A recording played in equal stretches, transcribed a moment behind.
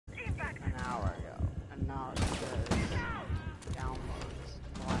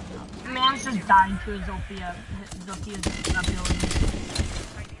Almost just died to Zophia's ability.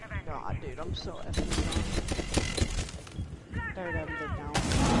 God, dude, I'm so effing down. Daredevil did down.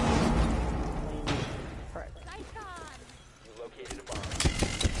 Correct. You located a bomb.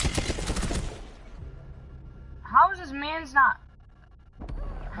 How is this man's not?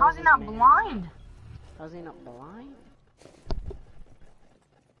 How is he not blind? How is he not blind?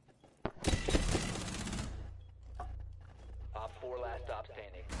 Op 4 last stop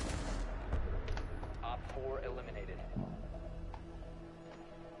standing. Op 4 eliminated.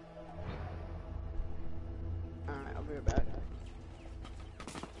 Alright, I'll be right back.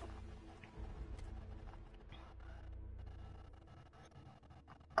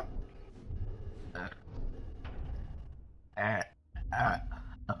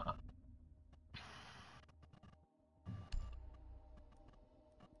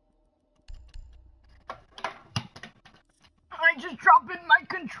 I just dropped in my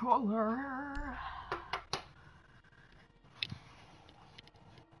controller.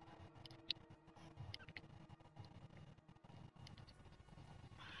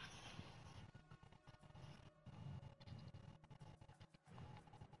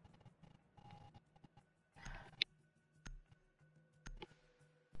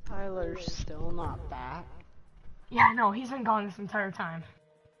 Tyler's still not back. Yeah, no, he's been gone this entire time.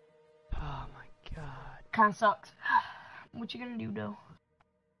 Oh my god. Kinda sucks. What you gonna do, though?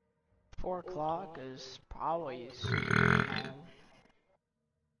 4 o'clock is probably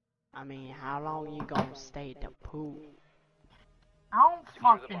I mean, how long you gonna stay to poop? I don't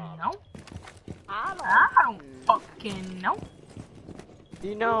fucking know. I don't fucking know.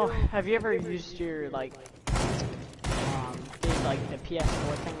 You know, have you ever used your, like the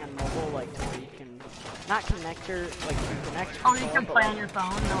PS4 thing on mobile, like, to where you can, not connect your, like, you connect your Oh, you can but, play like, on your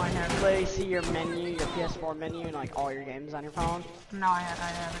phone? No, I haven't. literally see your menu, your PS4 menu, and, like, all your games on your phone? No, I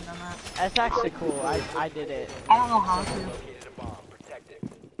haven't done that. That's actually cool. I did it. I don't know how to. Located a bomb. Protect it.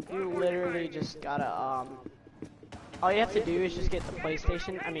 You literally just gotta, all you have to do is just get the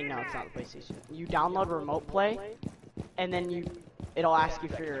PlayStation. I mean, no, it's not the PlayStation. You download Remote Play, and then it'll ask you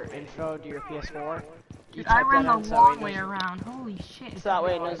for your info to your PS4. You Dude, I type ran that the in so long it way knows- around. Holy shit. So that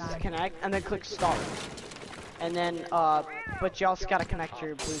way it knows to connect, and then click start. And then, but you also gotta connect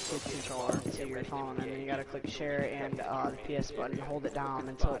your Bluetooth controller to your phone, and then you gotta click share and the PS button, hold it down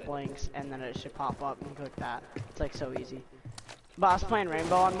until it blinks, and then it should pop up and click that. It's like so easy. But I was playing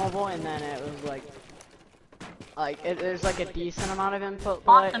Rainbow on mobile, and then it was like there's like a decent amount of input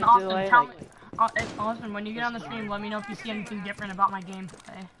delay. Austin, when you get on the stream, let me know if you see anything different about my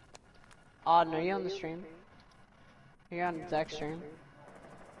gameplay. No, you on the stream? You're on Zach's stream.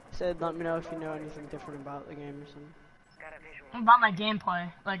 Said, let me know if you know anything different about the game or something. About my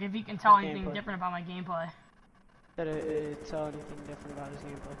gameplay. Like, if you can tell His anything gameplay. different about my gameplay. Did it tell anything different about his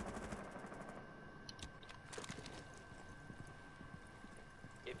gameplay?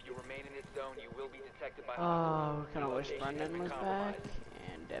 If you remain in this zone, you will be detected by Oh, kind of wish Location has Brendan been was back. compromised.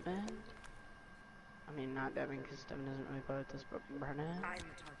 And Devin. I mean, not Devin, because Devin doesn't really play with this, but Brendan.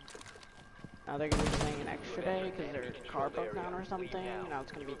 Now they're gonna be staying an extra day because their car broke down or something. Now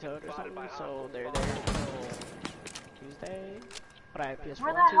it's gonna be towed or something, so they're there until Tuesday. But I have PS4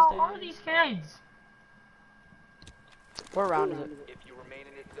 Where the on hell Tuesday. are these kids? What round is it? If you remain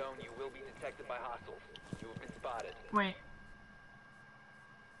in this zone, you will be detected by hostiles. You have been spotted. Wait.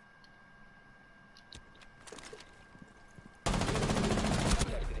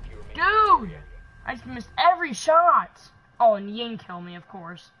 Detected if you remain Dude! I just missed every shot! Oh, and Ying killed me, of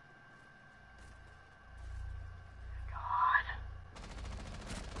course.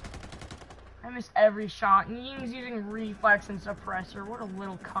 I missed every shot, and Ying's using reflex and suppressor. What a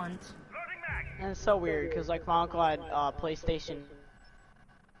little cunt. And it's so weird because like my uncle had PlayStation.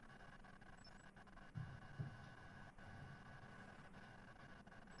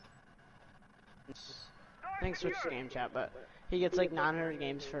 Thanks Switch Game Chat, but he gets like 900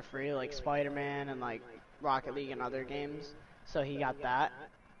 games for free, like Spider-Man and like Rocket League and other games. So he got that.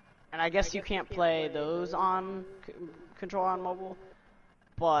 And I guess you can't play those on controller on mobile,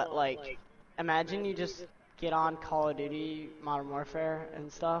 but like imagine you just get on Call of Duty, Modern Warfare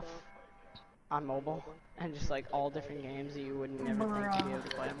and stuff on mobile, and just like all different games that you wouldn't never think you'd be able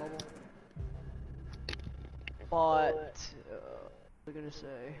to play on mobile. But what was I gonna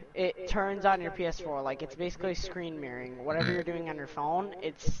say? It turns on your PS4, like it's basically screen mirroring. Whatever you're doing on your phone,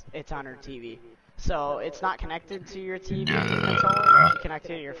 it's on your TV. So it's not connected to your TV controller, it's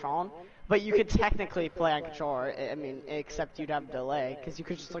connected to your phone. But you could technically play on controller, I mean, except you'd have a delay, because you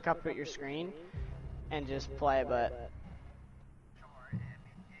could just look up at your screen and just play, but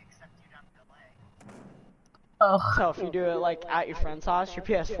Ugh. So if you do it like at your friend's house, your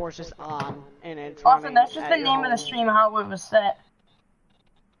PS4 is just on and it's Also, running that's just at the your name of the home. stream, how it was set.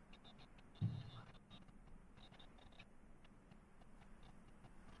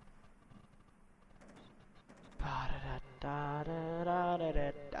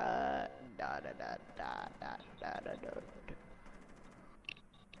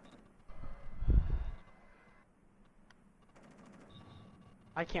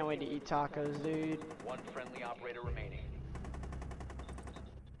 I can't wait to eat tacos, dude. One friendly operator remaining.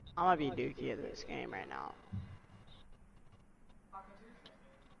 I'm gonna be dookie at this game right now.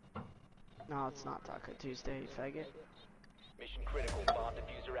 No, it's not Taco Tuesday, you faggot. Mission critical. Bomb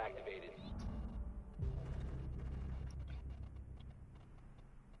diffuser activated.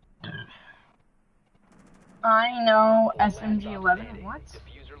 I know Last SMG11. standing. What?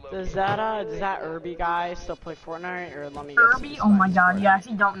 Diffuser located. Does that Irby guy still play Fortnite, or let me guess? Serby? he's Oh my playing god, you Fortnite?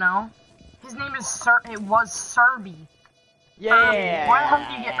 actually don't know? His name is It was Serby. Yeah. Irby. Where the hell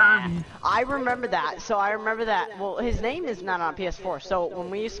did you get Irby? I remember that. So I remember that. Well, his name is not on PS4. So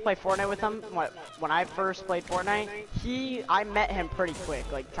when we used to play Fortnite with him, when I first played Fortnite, I met him pretty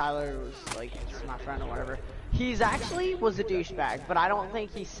quick. Like Tyler was like my friend or whatever. He's actually was a douchebag, but I don't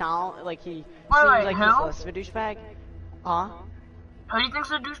think he seems like Wait, he's who? less of a douchebag. Huh? Who do you think's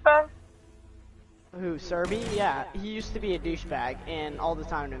a douchebag? Who, Serby? Yeah, he used to be a douchebag and all the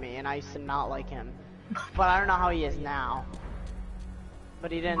time to me, and I used to not like him. But I don't know how he is now.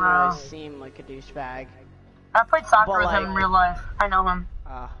 But he didn't Wow. really seem like a douchebag. I played soccer But, with him in like- real life. I know him.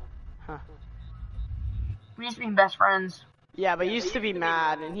 Huh. We used to be best friends. Yeah, but he used to be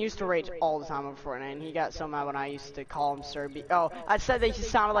mad, and he used to rage all the time over Fortnite, and he got so mad when I used to call him Serby. Oh, I said that he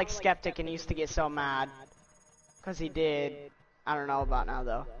sounded like Skeptic, and he used to get so mad. Because he did. I don't know about now,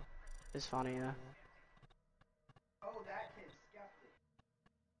 though. It's funny, though.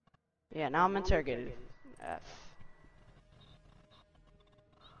 Yeah, now I'm interrogated. F.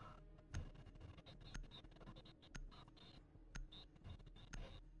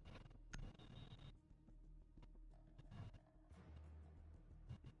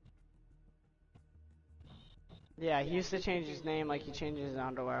 Yeah, he used to change his name like he changes his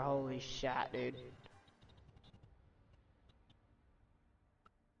underwear. Holy shit, dude.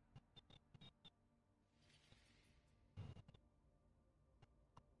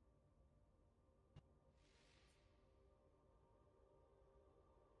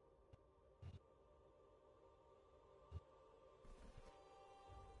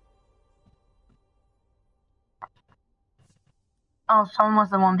 Oh, someone was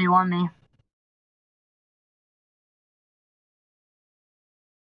the 1v1 me.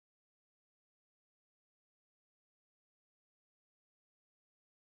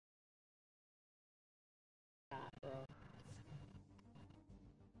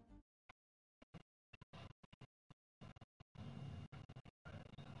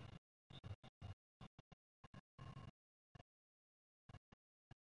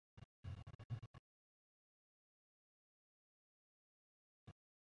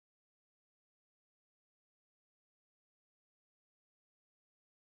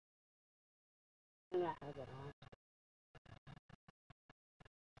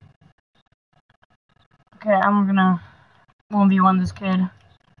 Okay, I'm gonna 1v1 this kid.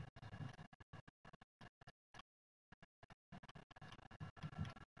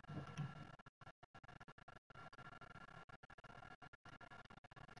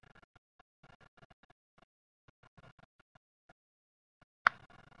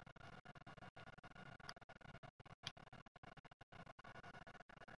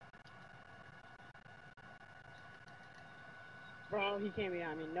 Bro, he came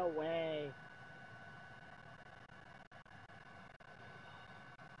behind me. No way.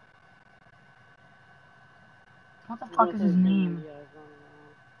 What the fuck is his name?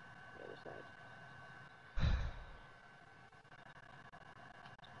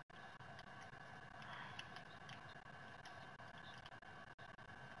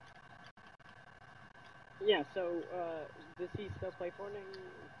 Yeah, so, does he still play Fortnite?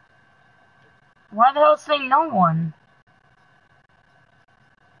 Why the hell is saying no one?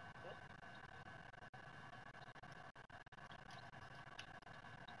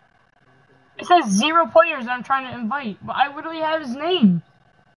 It says 0 players that I'm trying to invite, but I literally have his name.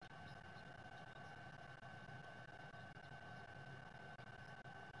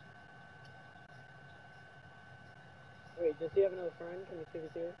 Wait, does he have another friend? Can you see if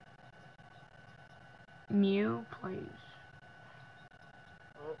he's here? Mew plays.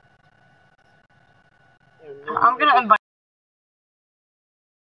 Yeah, I'm gonna invite.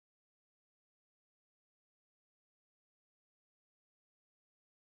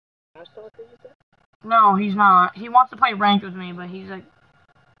 Trash talker, you said? No, he's not. He wants to play ranked with me, but he's like,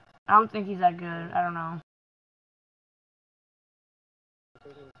 I don't think he's that good. I don't know.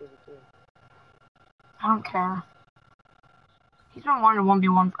 I don't care. He's been wanting to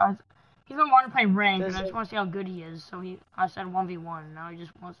 1v1 for us. He's been wanting to play ranked, and I just want to see how good he is. So I said 1v1. Now he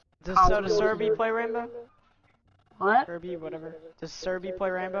just wants. Does Serby play Rainbow? What? Kirby, whatever. Does Serby play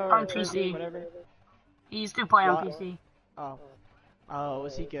Rainbow? On Kirby, PC. whatever. He used to play on What? PC. Oh. Oh,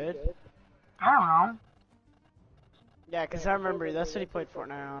 was he good? I don't know. Yeah, cause I remember that's what he played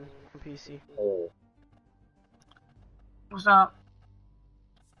Fortnite on PC. What's up?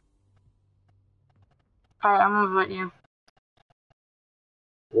 Alright, I'm gonna invite you.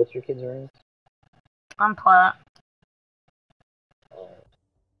 What's your kid's rank? I'm Platt.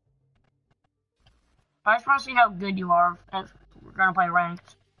 I just want to see how good you are if we're gonna play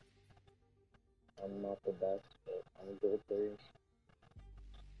ranked. I'm not the best, but I'm a good player.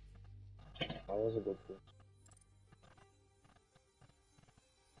 I was a good player.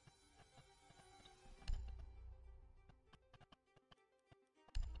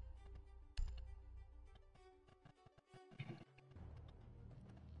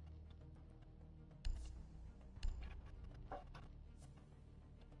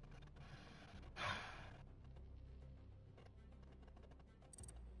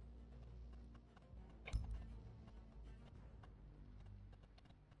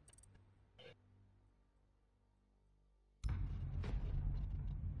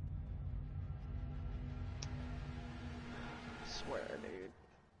 Swear, dude.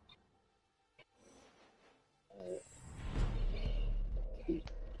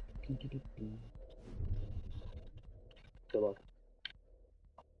 Good luck.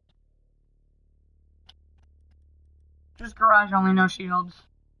 Just garage only, no shields.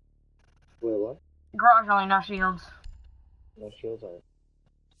 Wait, what? Garage only, no shields. No shields are.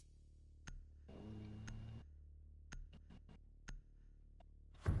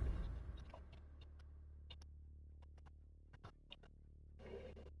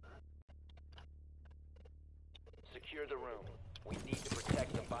 Secure the room. We need to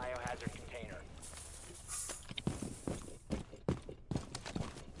protect the biohazard container.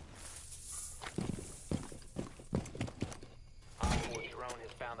 Op 4 drone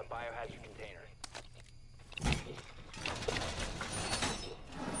has found the biohazard container.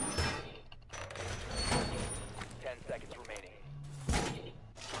 Ten seconds remaining.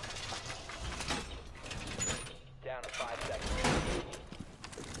 Down to 5 seconds.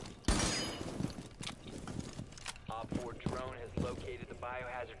 Op 4 drone has located the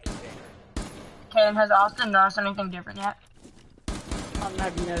biohazard container. Okay, has Austin noticed anything different yet?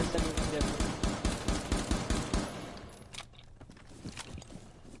 Have you noticed anything different?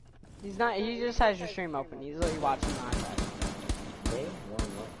 He's not. He just has your stream open. He's literally watching the iPad. Me? No,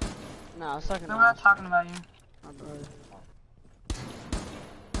 I'm not. No, I was talking to I'm not Austin, talking about you. my brother.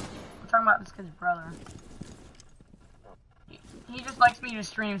 I'm talking about this kid's brother. He just likes me to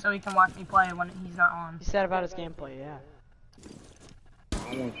stream so he can watch me play when he's not on. He said about his gameplay, yeah.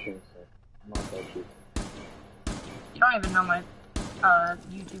 I'm not sure, sir. I'm not that cheap. You don't even know my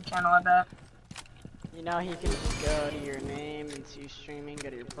YouTube channel, I bet. You know, he can just go to your name and see you streaming, go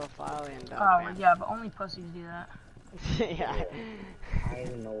to your profile, and Oh, bam. yeah, but only pussies do that. Yeah. I don't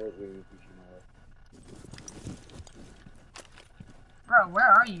even know what your YouTube channel is. Bro, where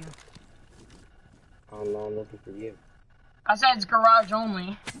are you? I don't know, I'm looking for you. I said it's garage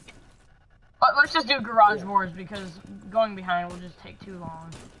only. But let's just do garage wars because going behind will just take too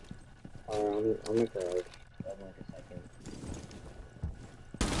long. I'm in garage. I'm like a second.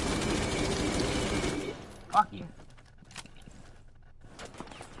 Fuck you.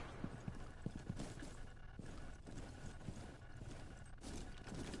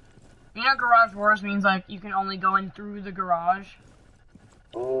 You know garage wars means like you can only go in through the garage.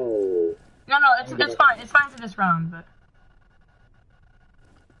 Oh. No, it's fine. It's fine for this round, but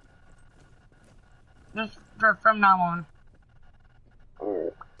just from now on.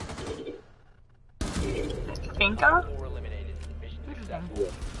 Alright. Finka? 4 eliminated. Mission Interesting. successful.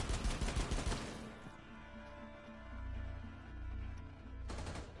 Yeah.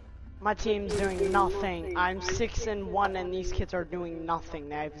 My team's doing nothing. I'm 6-1 and these kids are doing nothing.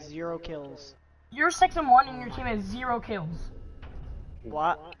 They have 0 kills. You're 6-1 and your team has 0 kills.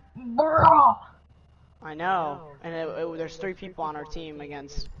 What? Bro. I know. And there's 3 people on our team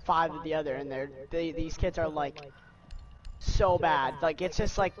against 5 of the other, and these kids are like so bad. Like it's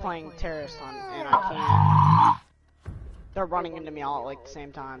just like playing terrorist on, and I can't. They're running into me all at like the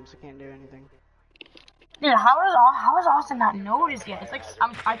same time, so I can't do anything. Dude, how is Austin not noticed yet? It's like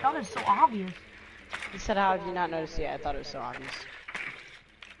I thought it was so obvious. He said, "How have you not noticed yet?" I thought it was so obvious.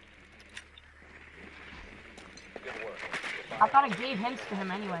 I thought it gave hints to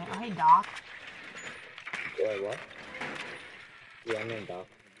him anyway. Oh, hey, Doc. Wait, what? Yeah, I'm in Doc.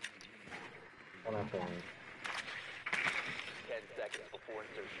 I'm not playing. 10 seconds before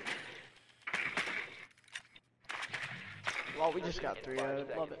insertion. Well, we just got 3. I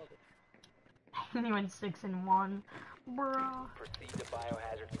love it. He went 6-1. Bruh. Proceed to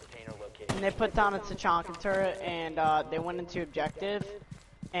biohazard container location. And they put down a Tachanka turret, and they went into objective,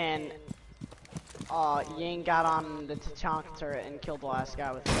 and Ying got on the Tachanka turret and killed the last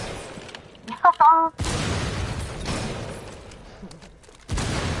guy with it.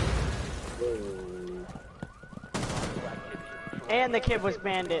 And the kid was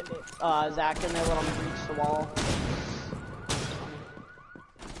bandit, Zach, and they let him breach the wall.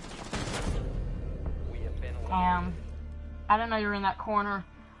 We have been Damn. I didn't know you were in that corner.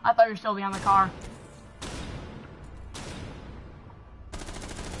 I thought you were still behind the car.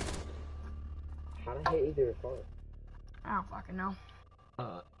 How did I hit either car? I don't fucking know.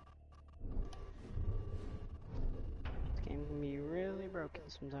 This game can be really broken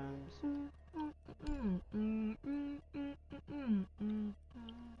sometimes.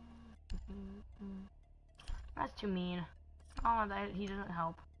 That's too mean. Oh, that he doesn't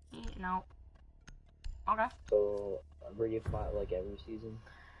help. No. Okay. So, were you flat like every season?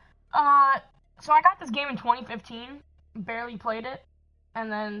 So I got this game in 2015. Barely played it,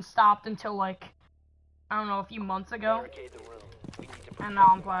 and then stopped until like I don't know, a few months ago. barricade the room. We need to And now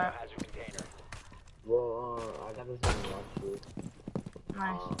I'm protect playing. the biohazard container. Well, I got this game last year.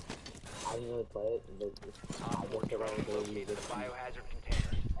 Nice. I didn't really play it, but I just around the Locate the biohazard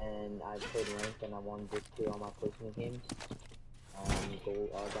container. and I played ranked and I won this 2 on my personal games. Gold,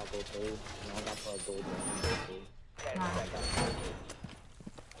 I got gold 3, and I got for a gold 1 and gold 3. 10 Nice. seconds.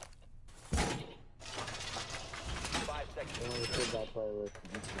 5 seconds. The only kid that I play with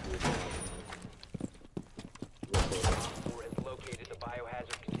used to be Or has located the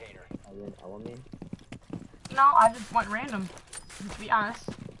biohazard container. I won me. No, I just went random. To be honest.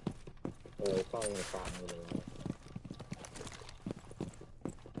 It's probably gonna stop me later.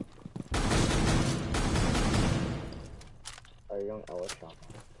 Oh, you're going Ellis shop.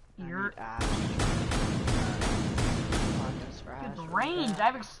 You're Ash. good range. I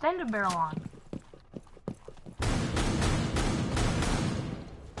have extended barrel on.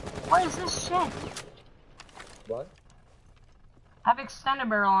 What is this shit? What? I have extended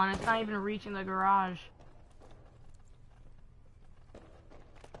barrel on. It's not even reaching the garage.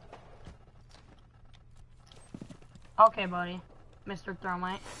 Okay, buddy. Mr.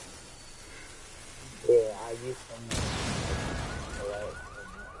 Thermite. Yeah, I used some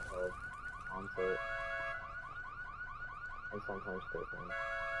concert and sometimes Kirkland.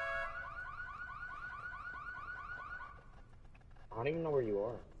 I don't even know where you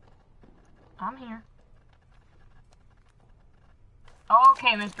are. I'm here.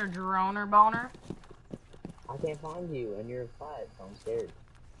 Okay, Mr. Droner Boner. I can't find you, and you're flat, so I'm scared.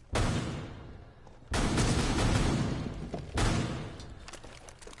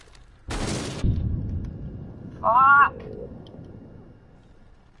 Fuck!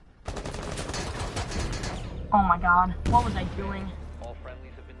 Oh my god, what was I doing? All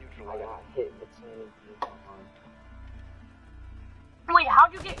friendlies have been I neutralized. got hit with so many people. Wait,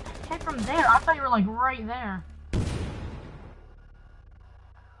 how'd you get hit from there? I thought you were like right there.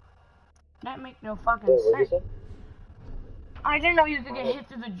 That make no fucking Wait, what'd you sense. say? I didn't know you could get hit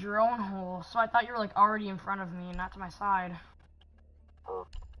through the drone hole, so I thought you were like already in front of me and not to my side.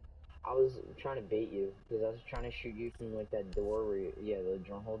 I was trying to bait you, because I was trying to shoot you from like that door where you, yeah, the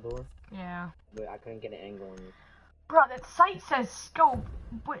drum hole door, Yeah. but I couldn't get an angle on you. Bro, that site says scope,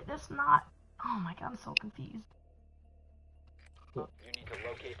 but that's not. Oh my god, I'm so confused. You need to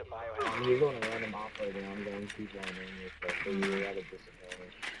locate the biohazard. You're going to random operator, I'm going to keep random with stuff, so you're at a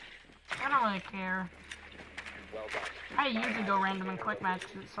disadvantage. I don't really care. Well done. I usually go random in quick match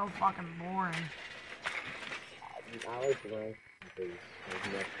because it's so fucking boring. I like rank because it's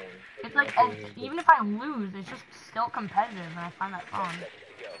more fun. It's like, even if I lose, it's just still competitive, and I find that fun. Seconds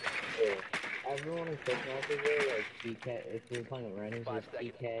to go. Yeah. Everyone in quick matches there, like PK, if you're playing with randoms, 5 it's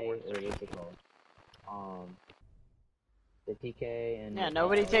seconds PK, before or what's it called? The PK and... Yeah,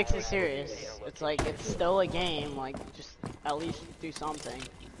 nobody takes it serious. It's like, it's still a game, like, just at least do something.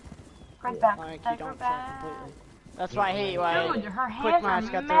 Right back, Like, you back, don't back. suck completely. That's why I hate why Dude, her Quick hands Match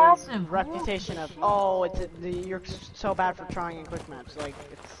are got massive. the reputation of, oh, you're so bad for trying in Quick Match. Like,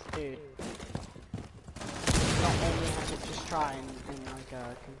 it's, dude. You don't only have to just try in like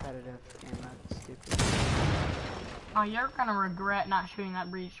a competitive game. That's stupid. Oh, you're gonna regret not shooting that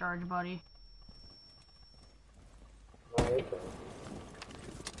breach charge, buddy. No, it's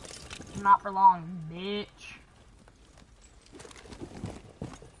Not for long, bitch.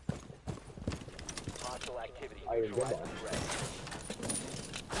 activity. Oh, you're good Neutralize at the threat.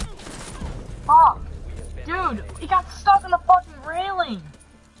 Fuck! We have been Dude, he got stuck on the fucking railing!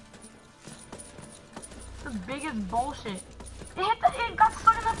 This biggest bullshit. It got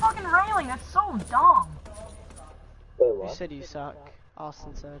stuck in the fucking railing, that's so dumb. Wait, You what? said you suck.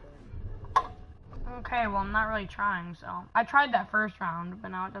 Austin said. Okay, well I'm not really trying, so. I tried that first round, but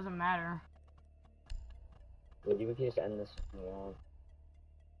now it doesn't matter. Would you just end this round?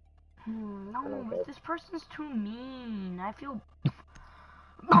 No, Okay. this person's too mean. I feel...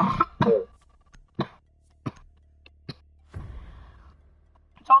 Sure.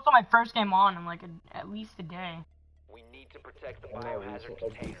 It's also my first game on in like at least a day. We need to protect the Am I biohazard recent-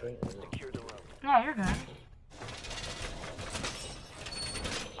 container. recent? Secure the room. Yeah, you're good.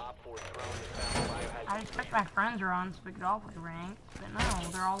 Op 4 drone has found the biohazard I expect my friends are on so we could all play ranked, but no,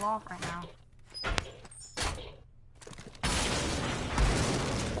 they're all off right now. container.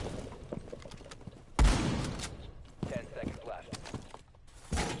 10 seconds left.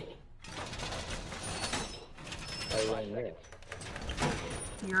 Oh, you're in here.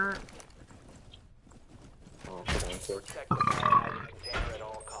 You're... Oh, shit, I'm sick. Protect the biohazard container at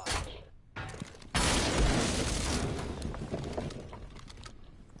all costs.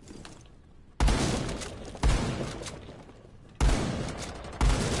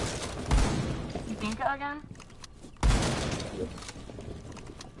 You think it again?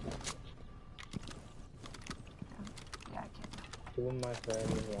 Yeah, I can. Two of my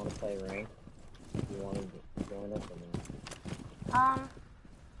friends want to play rank. You want to join us or not? I'm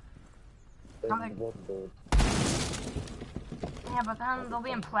They're like- both gold. Yeah, but then they'll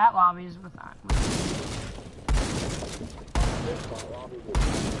be in plat lobbies with that.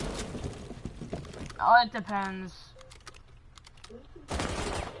 Oh, it depends.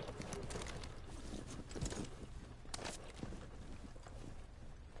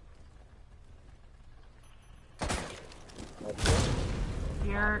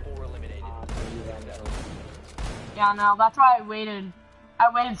 You're... 4 eliminated. Yeah, no, that's why I waited. I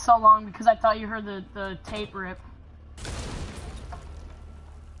waited so long because I thought you heard the tape rip.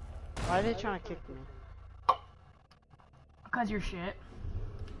 Why are they trying to kick me? Because you're shit.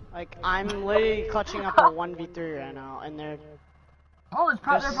 Like, I'm literally clutching up a 1v3 right now, and they're... Oh, it's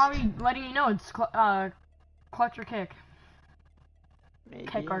they're Just- probably letting you know it's clutch or kick. Maybe.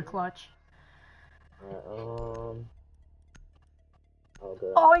 Kick or clutch. Oh,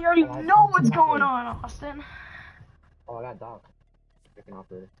 good. Oh, you already Oh, I know see what's something going happening. on, Austin. Oh, I got Doc. Freaking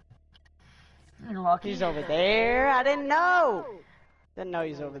operator. You're lucky. He's over there. I didn't know. Didn't know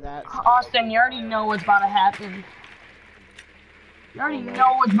he's over that. Austin, you already know what's about to happen. You already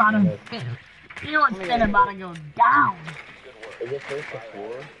know what's about to fin. You know what's finna about to go down. Is it first to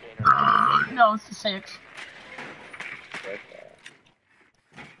 4? No, it's the 6. Okay.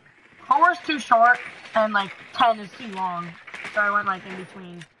 4 is too short, and like 10 is too long. So I went like in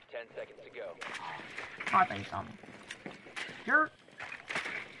between. 10 seconds to go. Oh, I think something. You're...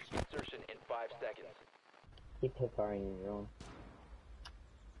 Insertion in 5 seconds. Keep hip firing your own.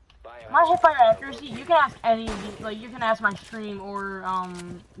 My hipfire accuracy, you can ask any of these, like, you can ask my stream or,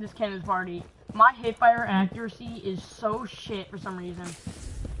 this Canada's party. My hipfire accuracy is so shit for some reason.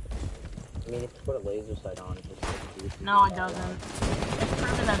 I mean, if you put a laser sight on, it just like, No, it doesn't. It's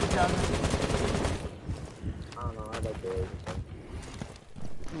proven that it doesn't. I don't know, I like the laser sight.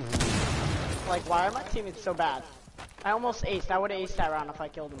 Like, why are my teammates so bad? I almost aced. I would have aced that round if I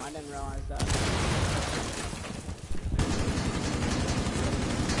killed him. I didn't realize that.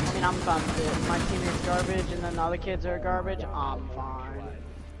 I mean, I'm fine with it. My teammate's garbage, and then the other kids are garbage. I'm fine.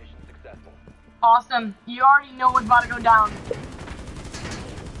 Mission successful. Awesome. You already know what's about to go down.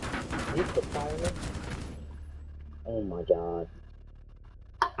 You put fire in it? Oh my god.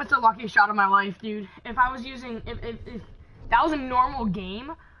 That's the luckiest shot of my life, dude. If I was using, if that was a normal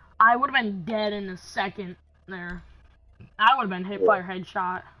game, I would have been dead in a second there. I would have been hit by a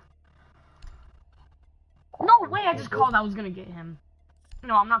headshot. No way, I just called I was gonna get him.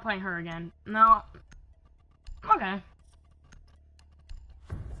 No, I'm not playing her again. No. Okay.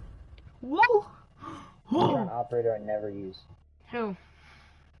 Whoa! You're an operator I never use. Who?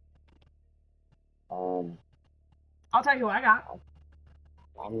 I'll tell you who I got.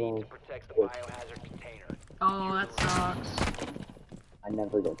 I'm Need going to protect the biohazard container. Oh, that sucks. I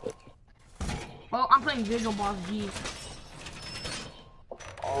never get pitch. Well, I'm playing Visual Boss G.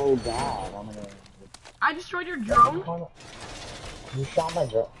 Oh god, I'm gonna... I destroyed your drone? You shot my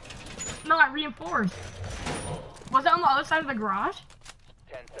drone. No, I reinforced. Was it on the other side of the garage?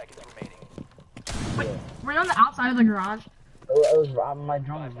 10 seconds remaining. Wait, were you on the outside of the garage? It was, my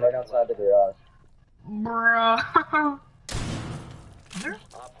drone was right outside the garage. Bruh.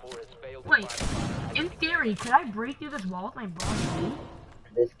 Op 4 has failed to Wait. find the biohazard in theory, could I break through this wall with my bow?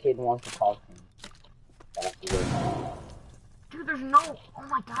 This kid wants to talk to me. That's weird. Dude, there's no. Oh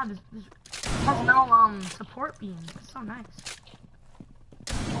my god, there's no support beam. That's so nice.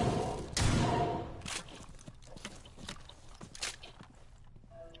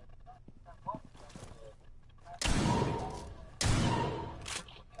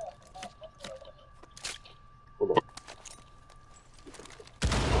 Hold on.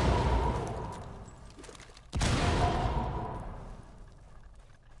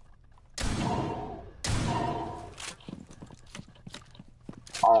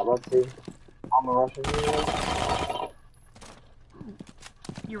 Alright, let's see. I'm a Russian.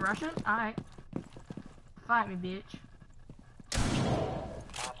 You Russian? Alright. Fight me, bitch.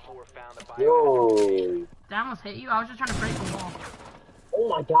 Op 4 found the biohazard. Yo! That almost hit you? I was just trying to break the wall. Oh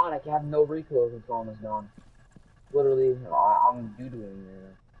my god, I can have no recoil since I'm almost gone. Literally, I'm doodling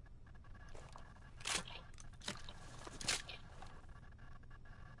there.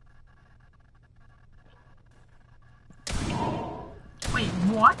 Wait,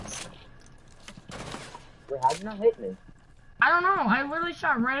 what? Wait, how'd you not hit me? I don't know. I literally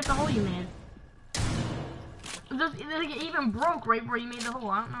shot right at the hole you made. It even broke right where you made the hole.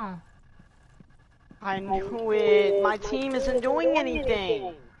 I don't know. I knew it. My team isn't doing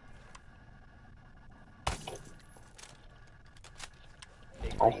anything.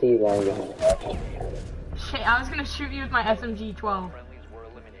 I see you lying behind. Shit, I was gonna shoot you with my SMG-12. Friendlies were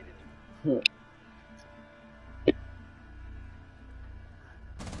eliminated.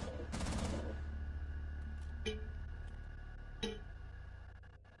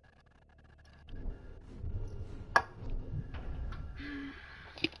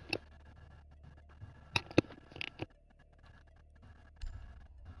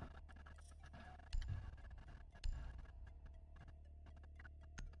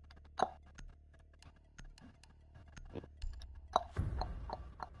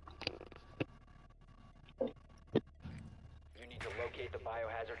 You need to locate the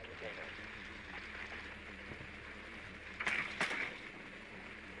biohazard container.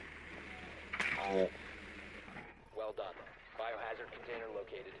 Alright. Well done. Biohazard container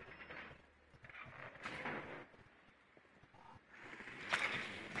located.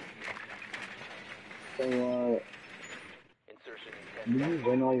 So, Insertion did in 10 you seconds.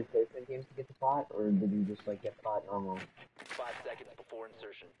 win all your placement games to get the pot, or did you just, like, get pot normal? 5 seconds before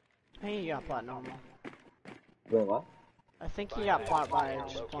insertion. I think you got plot normal. Wait, what? I think he got plot by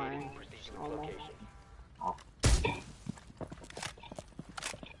just Located. playing Proceed with normal. location.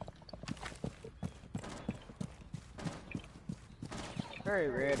 Very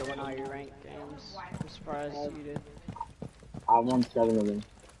rare to win all your ranked games. I'm surprised you did. I won 7 of them.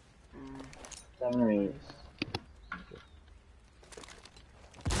 Mm. 7 or 8.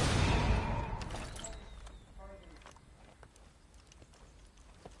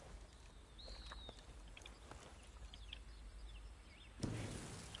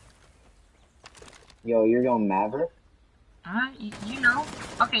 Yo, you're going Maverick? You know.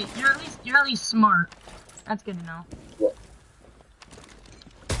 Okay, you're at least smart. That's good to know.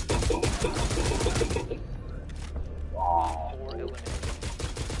 Wow. 4 eliminated.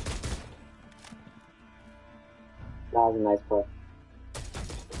 That was a nice play.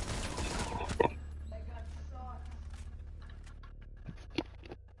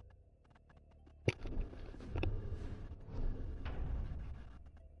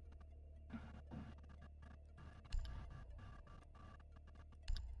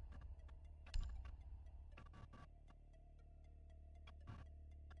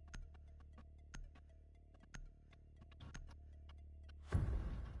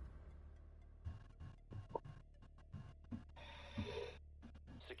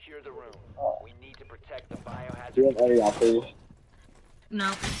 Secure the room. We need to protect the biohazard Do you have every operator?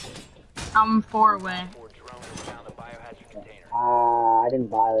 No. I'm 4 away. 4 drone has found the biohazard container. I didn't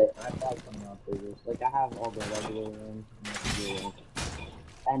buy it. I bought some operators. Like, I have all the regular ones,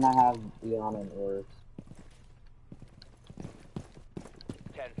 and I have Leon and Oryx.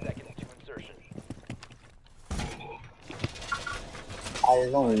 10 seconds to insertion.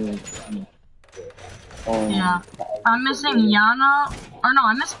 I only Yeah. I'm missing Yana. Or no,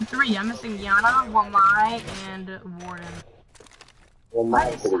 I missed 3. I'm missing Yana, Wamai, and Warden. Well,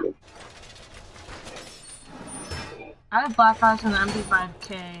 mine's pretty good. I have Black Eyes and the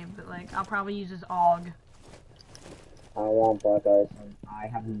MP5K, but like, I'll probably use his AUG. I want black eyes. I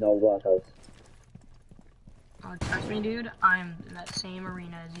have no black eyes. Oh, trust me, dude, I'm in that same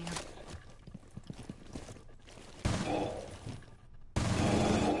arena as you.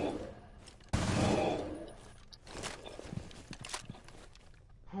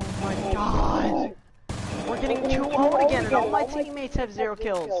 Oh my god! 2-0 again, and all my teammates have 0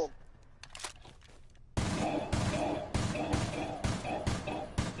 kills.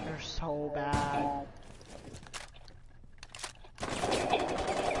 They're so bad.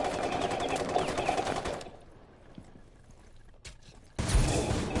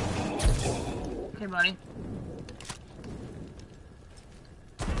 Okay, buddy.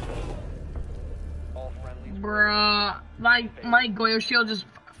 All friendlies. Bruh, my Goyo shield just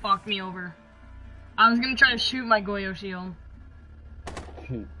fucked me over. I was gonna try to shoot my Goyo shield.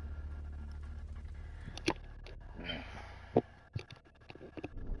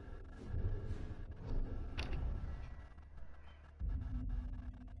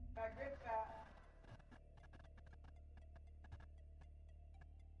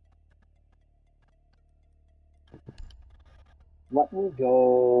 Let me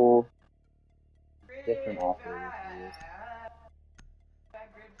go different offers.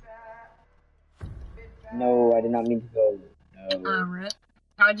 No, I did not mean to go. No. Rip.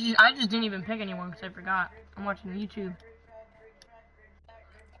 I just didn't even pick anyone because I forgot. I'm watching YouTube.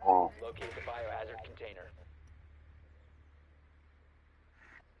 Oh. Locate the biohazard container.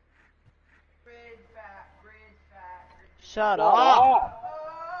 Shut up!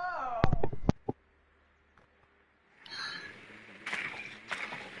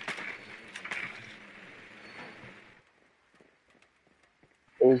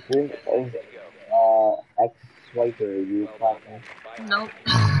 Is this X-Swiper you talking? Nope.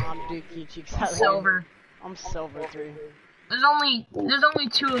 I'm Dookie Cheeks. Silver. I'm silver 3. There's only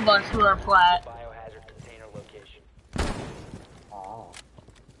 2 of us who are flat. Biohazard container location. Ah.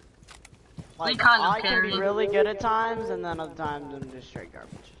 Like, kind of I can be carry. really good at times, and then other times I'm just straight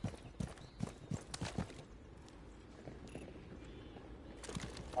garbage.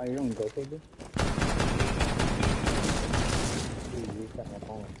 Oh, you're doing go baby? Please reset my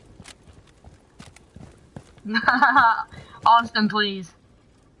phone. Austin, please.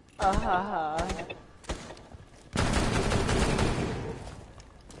 I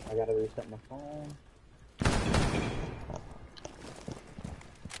gotta reset my phone.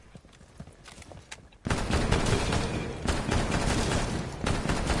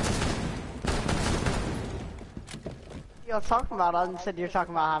 I was talking about it and said you're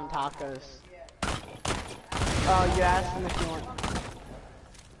talking about having tacos. Oh, you asked him if you want.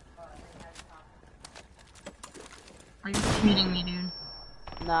 Are you kidding me, dude?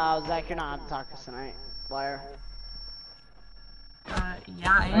 No, Zach, you're not having tacos tonight. Liar.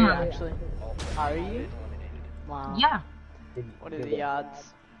 Yeah, I Are you am. actually? Are you? Wow. Yeah. What are the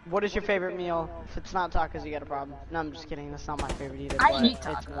odds? What is your favorite meal? If it's not tacos, you got a problem. No, I'm just kidding. That's not my favorite either. I but hate it's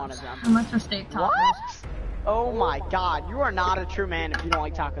tacos. one of them. Unless they're steak tacos. What? Oh my god, you are not a true man if you don't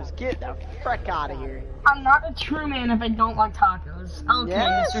like tacos. Get the frick out of here. I'm not a true man if I don't like tacos. Okay,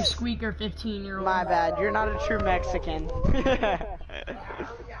 Yes. Mr. Squeaker 15-year-old. My bad, you're not a true Mexican.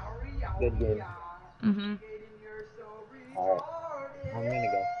 Good game. Mm-hmm. Alright. I'm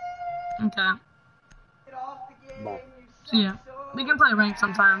gonna go. Okay. Bye. See ya. We can play rank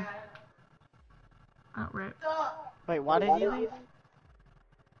sometime. Oh, right. Wait, why did he leave?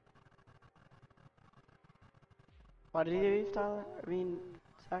 Why did he leave, Tyler? I mean,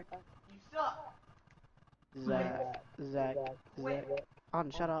 Zach. Zach.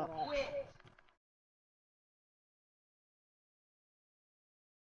 On, shut up.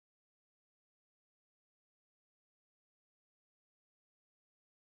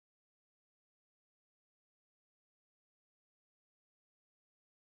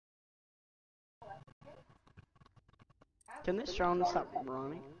 Can this drone stop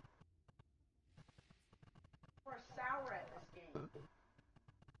running?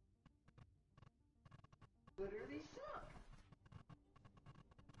 Literally suck.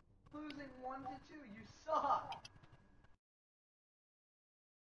 Losing 1-2, you suck.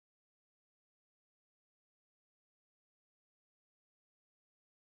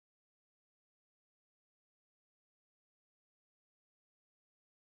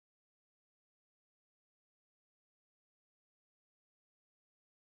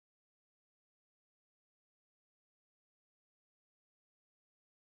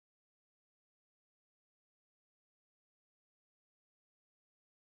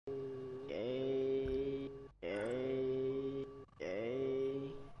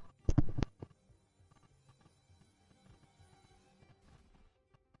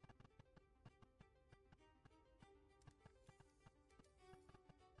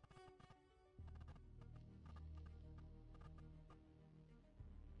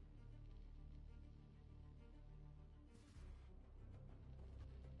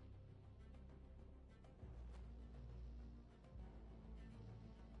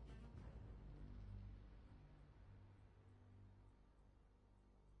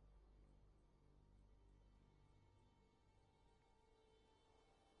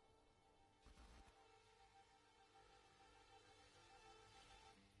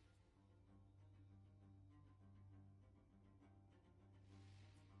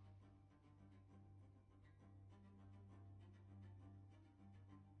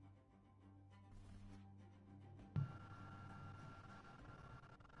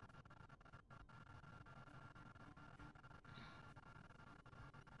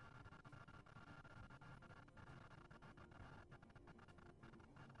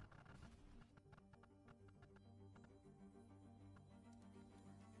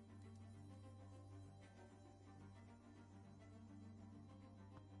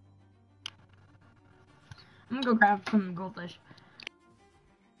 I'm gonna go grab some goldfish.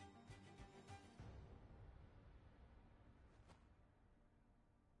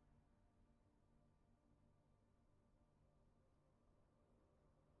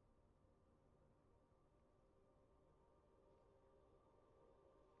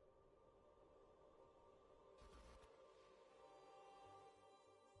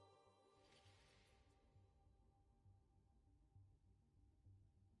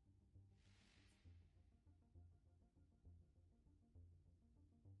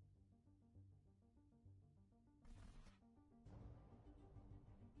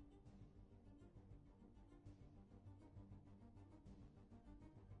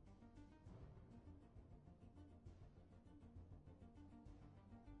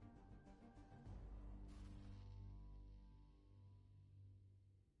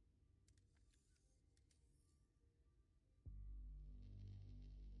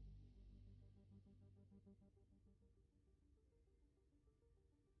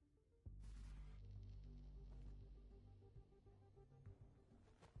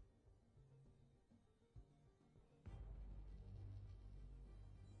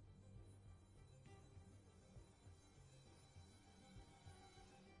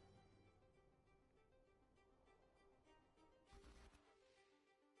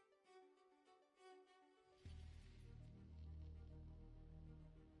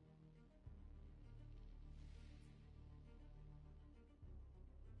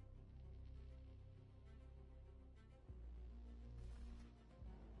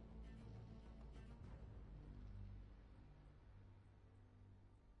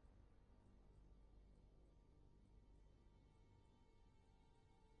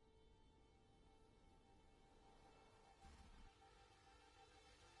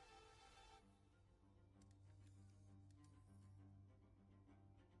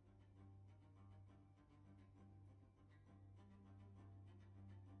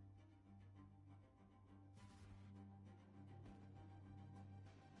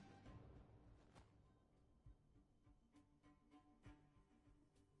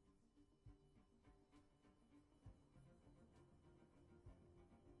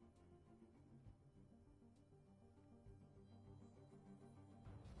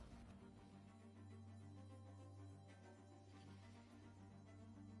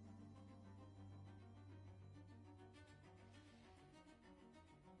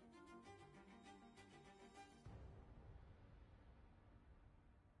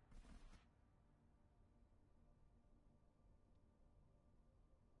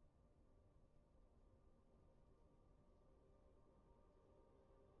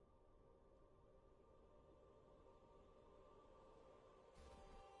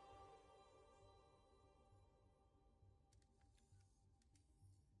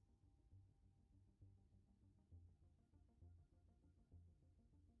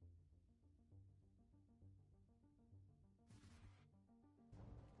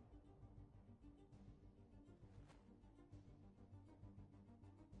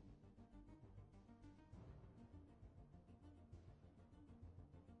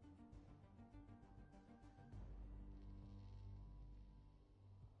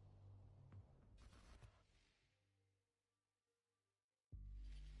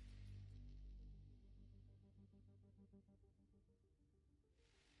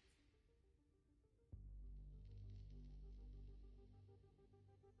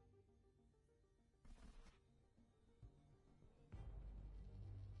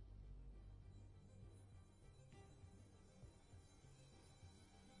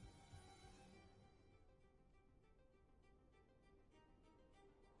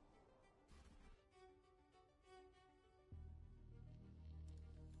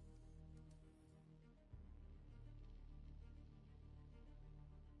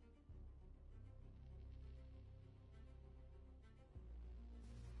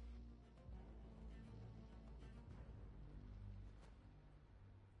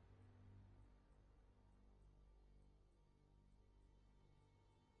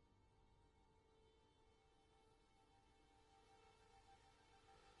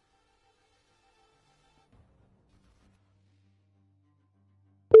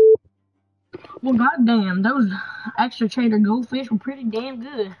 Well, goddamn, those extra cheddar goldfish were pretty damn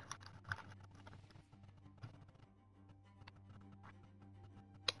good.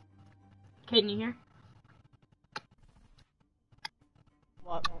 Can you hear?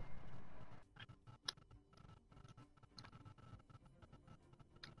 What?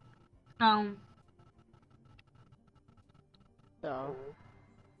 Um, So.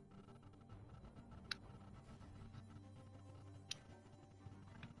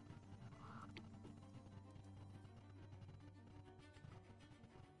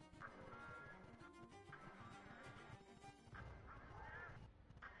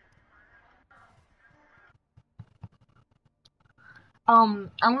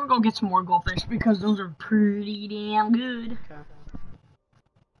 I'm gonna go get some more goldfish because those are pretty damn good. Okay.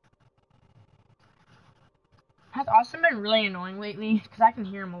 Has Austin been really annoying lately? Because I can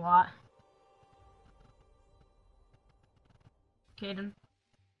hear him a lot. Caden.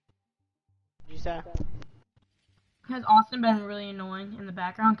 Did you say? Has Austin been really annoying in the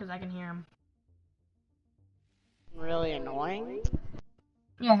background? Because I can hear him. Really annoying?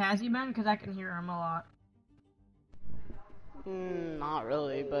 Yeah, has he been? Because I can hear him a lot. Not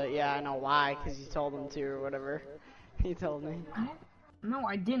really, but yeah, I know why, because you told him to or whatever. He told me. No,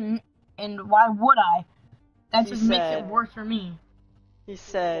 I didn't. And why would I? That He just makes it said- worse for me. He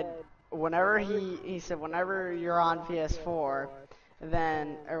said whenever whenever you're on PS4,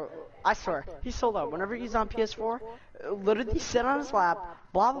 then I swear he's sold out. Whenever he's on PS4, literally sit on his lap,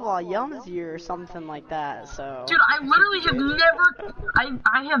 blah blah blah, yell in his ear or something like that. So. Dude, I literally have never,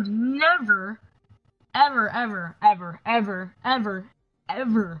 I have never, ever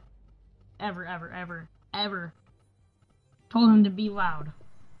told him to be loud.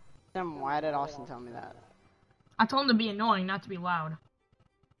 Then why did Austin tell me that? I told him to be annoying, not to be loud.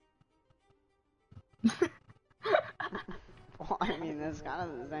 Well, I mean, it's kind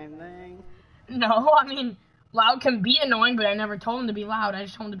of the same thing. No, I mean, loud can be annoying, but I never told him to be loud. I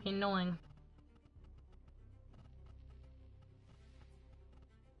just told him to be annoying.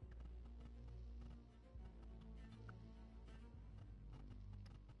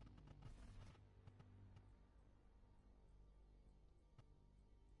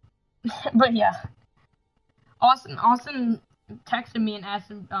 But yeah, Austin texted me and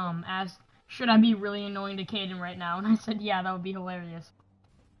asked, should I be really annoying to Caden right now? And I said, yeah, that would be hilarious.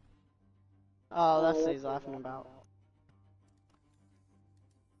 Oh, that's what he's laughing about.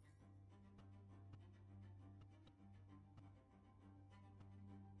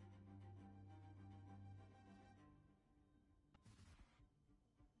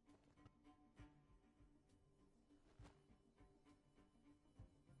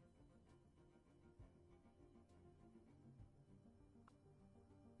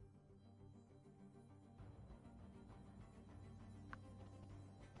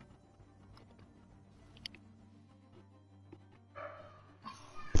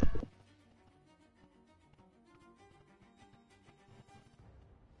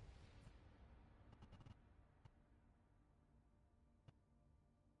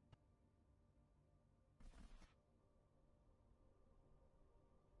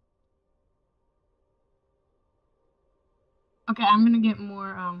 Okay, I'm gonna get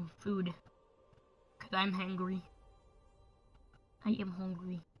more food, cause I'm hungry. I am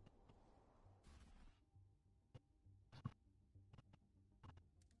hungry.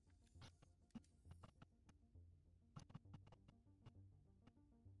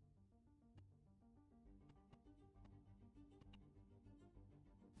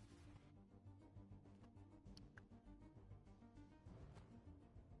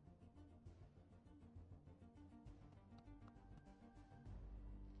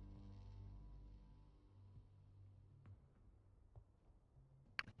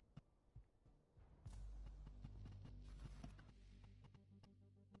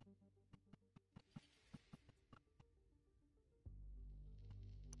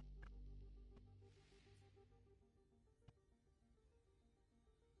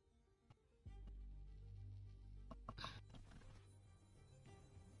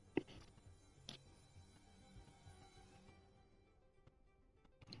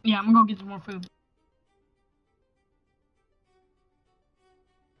 Yeah, I'm gonna go get some more food.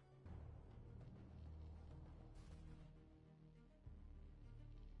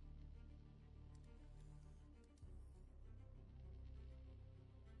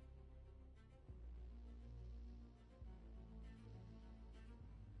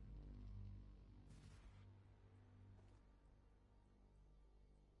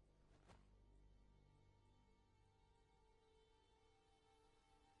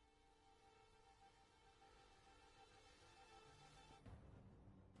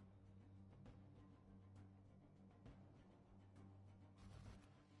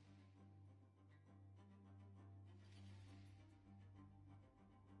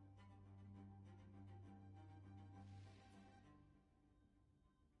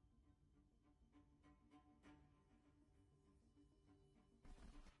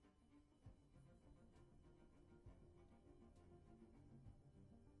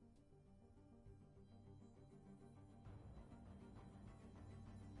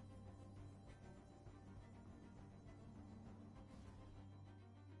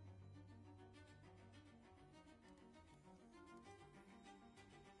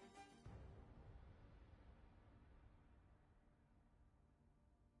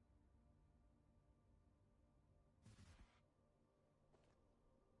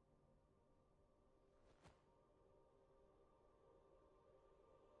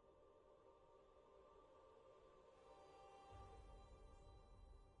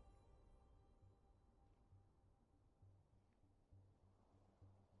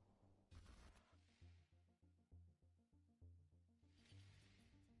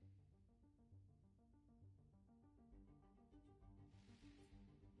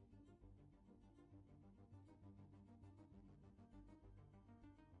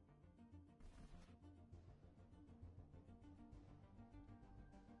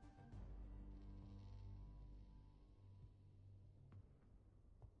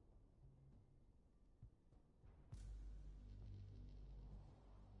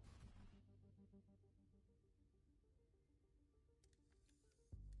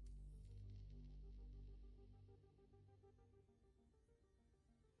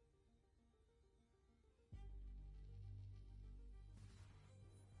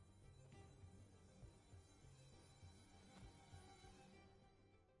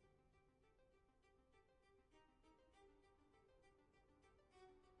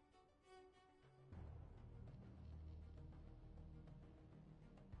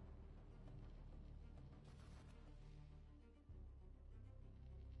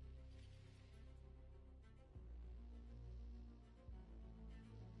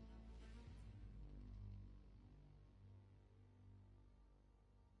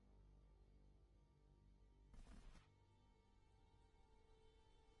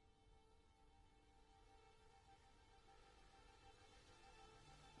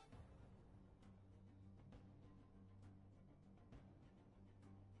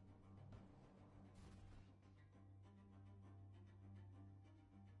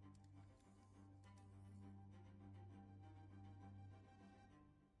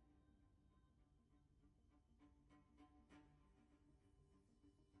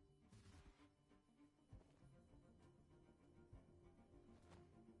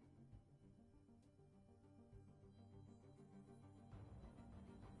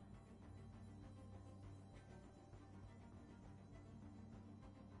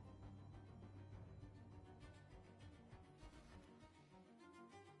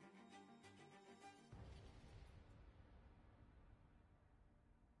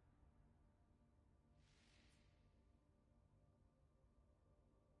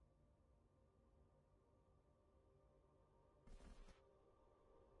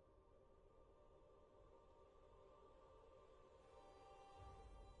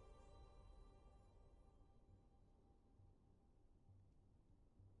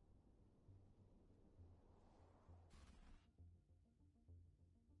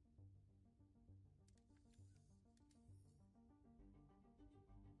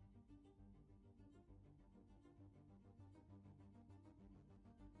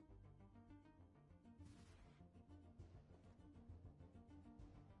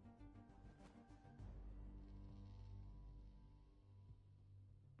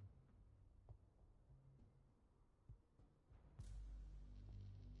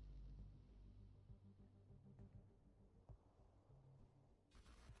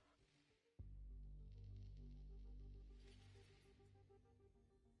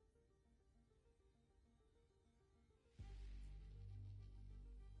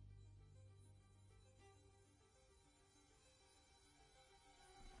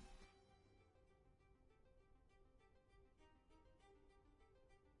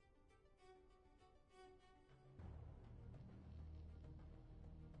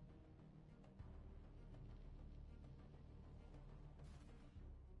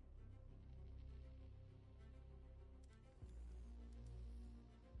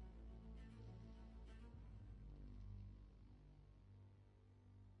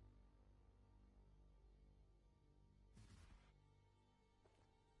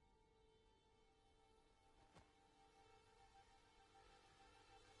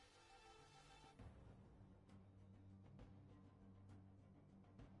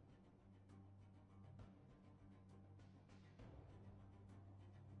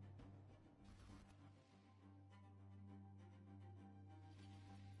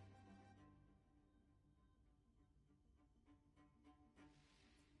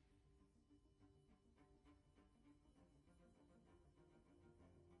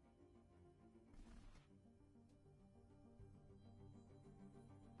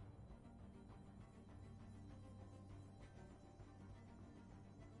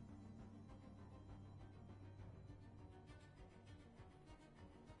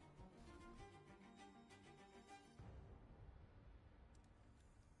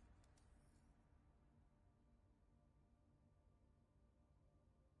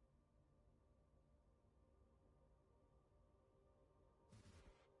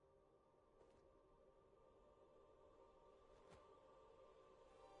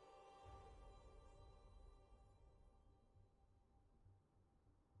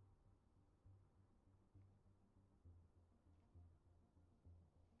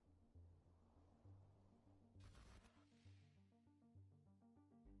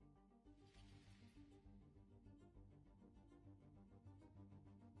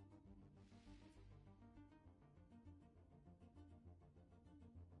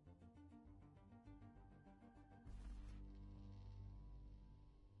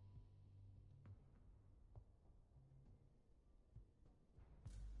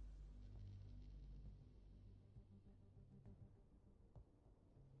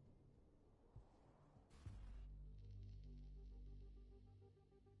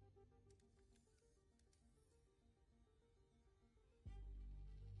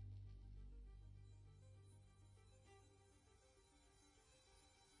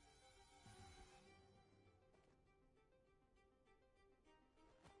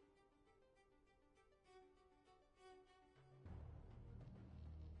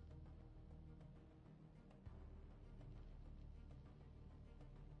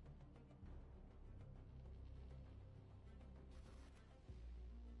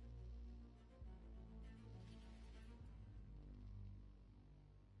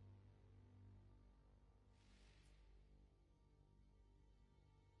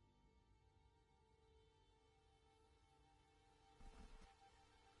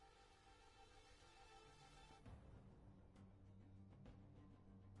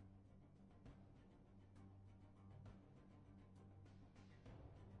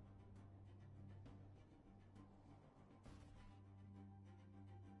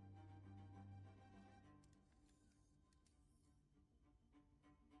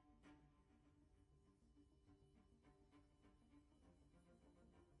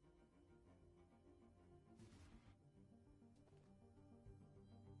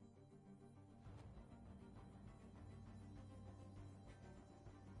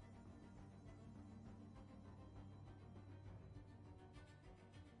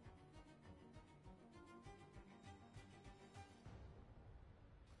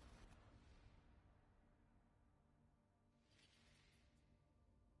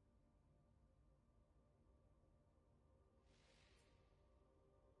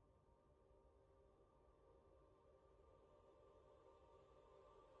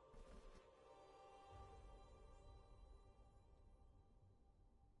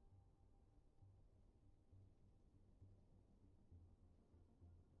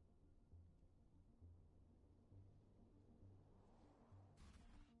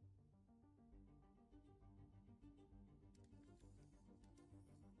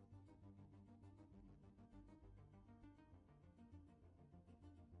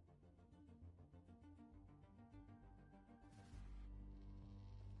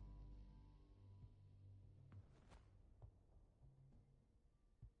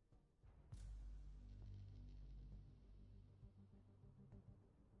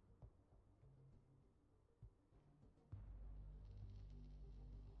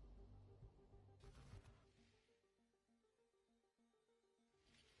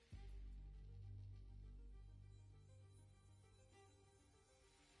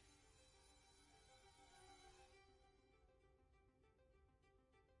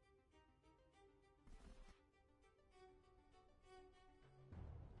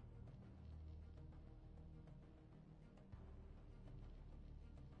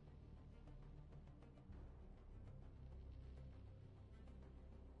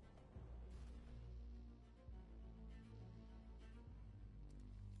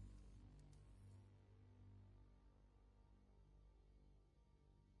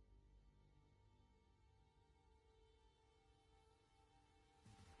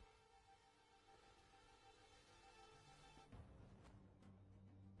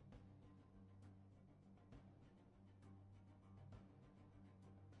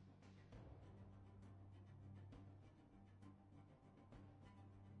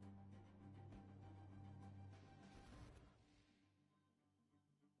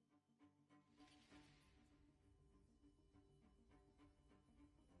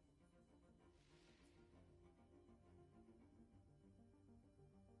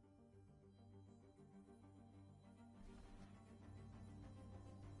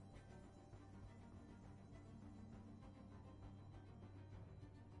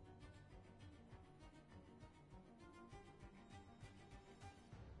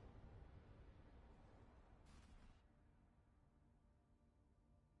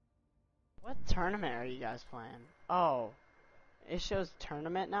 What tournament are you guys playing? Oh, it shows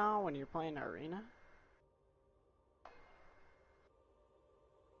tournament now when you're playing arena?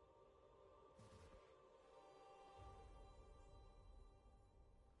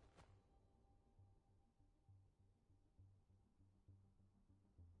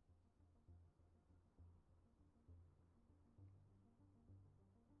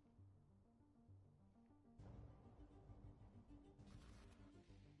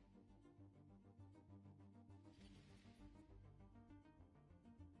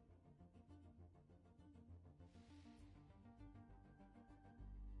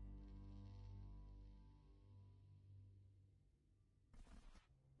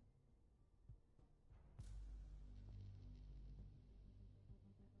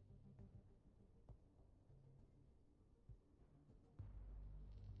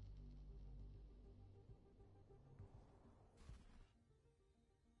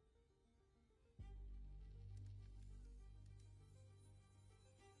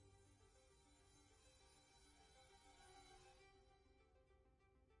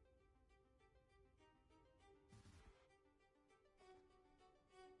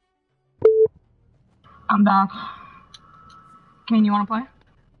 I'm back. Kane, you wanna play?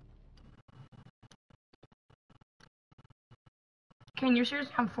 Kane, you're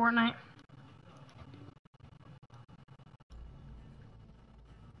seriously on Fortnite?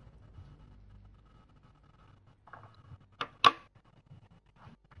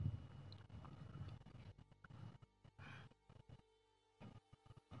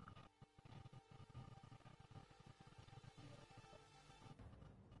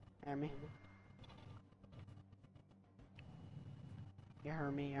 Hear me? You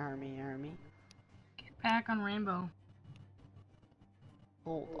heard me, you heard me, you heard me? Get back on Rainbow.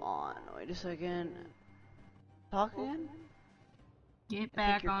 Hold on, wait a second. Talk again? Get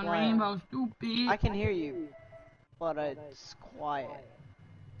back you're on quiet. Rainbow, stupid. I can hear you, but it's quiet.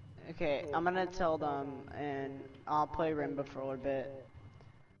 Okay, I'm gonna tell them, and I'll play Rainbow for a little bit.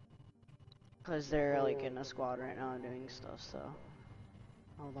 Cause they're like in a squad right now doing stuff, so.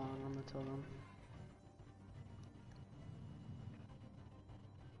 Hold on, I'm gonna tell them.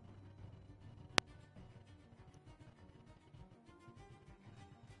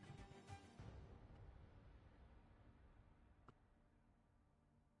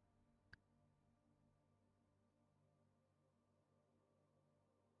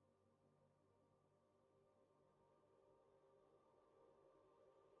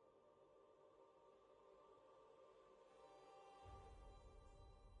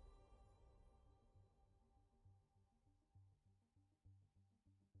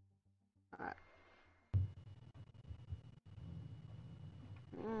 Alright.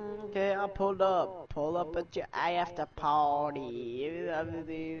 Okay, I pulled up. Pull up at your after party.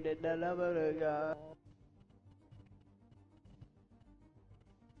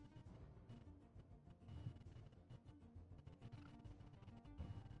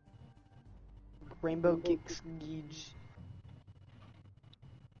 Rainbow Kicks Gauge.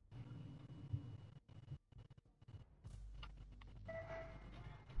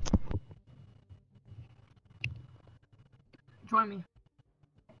 Join me.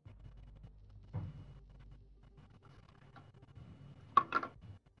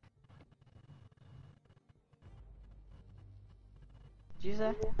 Did you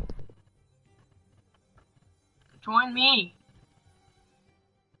say? Join me.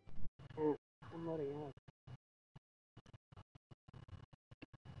 I'm loading up.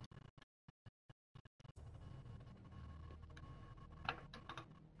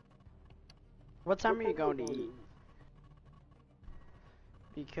 What time are you going to eat?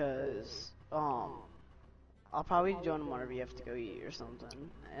 Because, I'll probably join them whenever you have to go eat or something.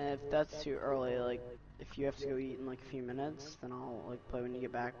 And if that's too early, like, if you have to go eat in like a few minutes, then I'll like play when you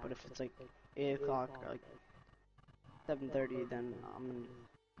get back. But if it's like 8 o'clock or like 7:30, then I'm gonna,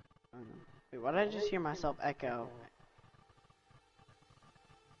 I don't know. Wait, why did I just hear myself echo?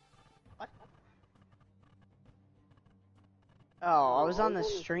 What? Oh, I was on the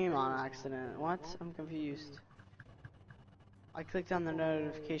stream on accident. What? I'm confused. I clicked on the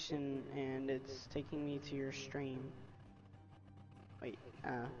notification and it's taking me to your stream. Wait,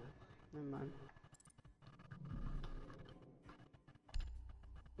 never mind.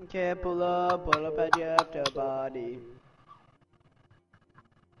 Okay, pull up at your after party.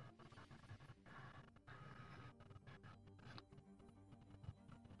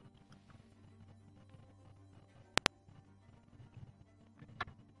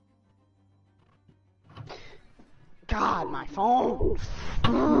 God, my phone!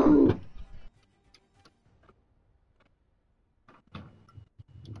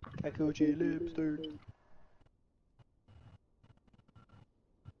 That coochie lipstick.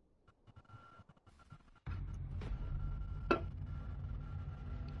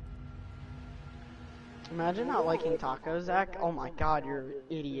 Imagine not liking tacos, Zach. Oh my god, you're an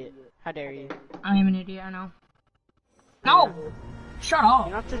idiot. How dare you? I am an idiot, I know. No! Shut up!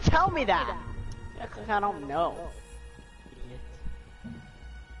 You don't have to tell me that! You act like I don't know. Idiot.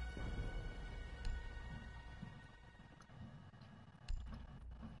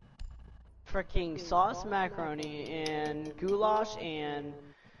 Freaking sauce macaroni and goulash and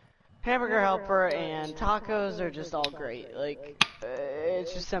hamburger helper and tacos are just all great. Like,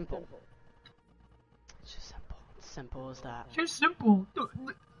 it's just simple. It's just simple. It's simple as that. Just simple.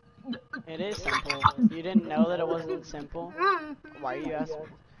 It is simple. You didn't know that it wasn't simple? Why are you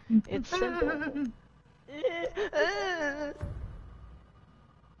asking? It's simple.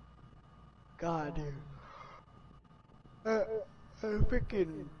 God, dude.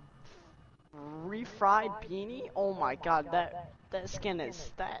 Freaking refried beanie? Oh my god, that skin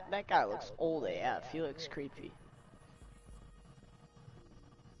is that guy looks old AF. He looks creepy.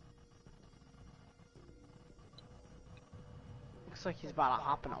 Looks like he's about to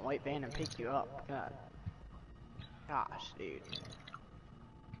hop in a white van and pick you up. God. Gosh, dude.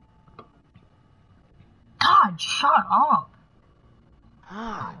 God, shut up!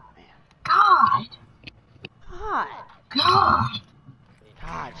 God, man. God! God. God!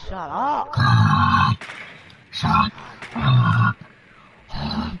 God, shut up. God! Shut up!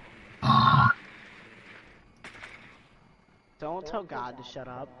 Don't tell God to shut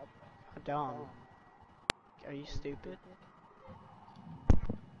up. How dumb. Are you stupid?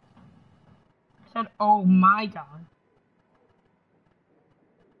 I said, oh my god.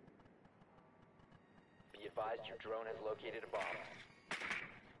 Be advised your drone has located a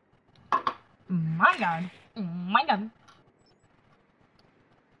bomb. My god. My god.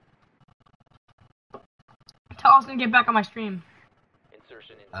 Tell Austin to get back on my stream.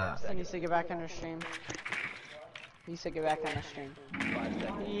 Insertion in 10 He seconds. needs to get back on the stream. He needs to get back on the stream. 5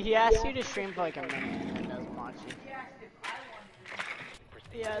 seconds. He asked you to stream for like a minute and doesn't watch you.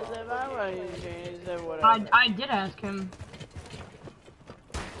 Proceed Yes, to if bomb I location. want to change or whatever. I did ask him.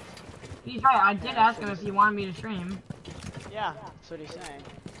 He's right, I did ask him if he wanted me to stream. Yeah, that's what he's saying.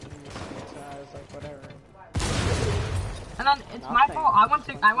 So I was like, whatever. And then it's my Nothing. fault.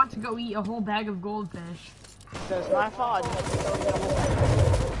 I want to go eat a whole bag of goldfish. So it's my fault. I just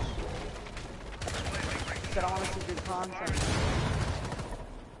said I want to see good content.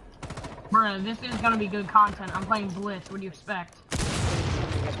 Bruh, this is gonna be good content. I'm playing Blitz. What do you expect? Good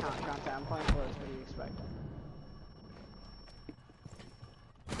content. I'm playing Blitz. What do you expect?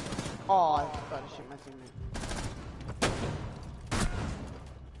 Oh, I was about to shoot my teammate.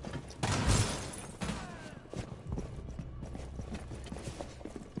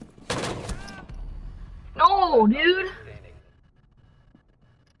 No, dude. Standing.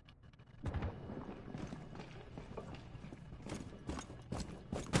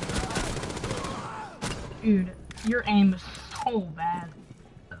 Dude, your aim is so bad.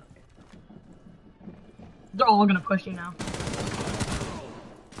 They're all gonna push you now.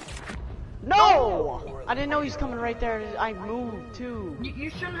 No! I didn't know he was coming right there. I moved too. You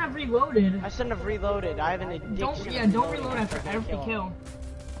shouldn't have reloaded. I shouldn't have reloaded. I have an addiction. Don't reload after every kill.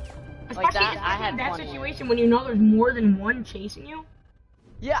 Like Especially, that, I especially had in that plenty. situation when you know there's more than one chasing you.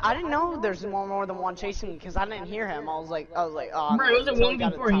 Yeah, I didn't know there's more than one chasing me because I didn't hear him. I was like, oh. Bro, it was a until he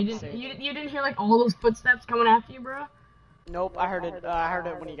got 1v4. top You didn't stage. you didn't hear like all those footsteps coming after you, bro? Nope, I heard it. I heard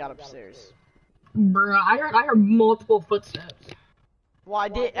it when he got upstairs. Bro, I heard multiple footsteps. Well, I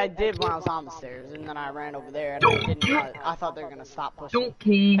did when I was on the stairs, and then I ran over there, and I didn't. I thought they were gonna stop pushing. Don't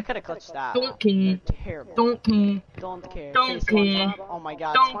care. I could have clutched that. Don't care. They're terrible. Don't care. Don't care. Don't Hey, care. SpongeBob? Oh my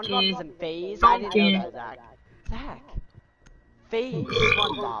God, Don't SpongeBob care. isn't phase. Don't I didn't know care. that, Zach. Phase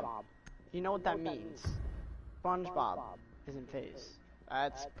SpongeBob. You know what that means? SpongeBob isn't phase.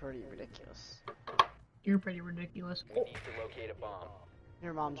 That's pretty ridiculous. You're pretty ridiculous. We need to locate a bomb.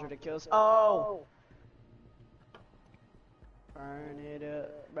 Your mom's ridiculous. Oh. Burn it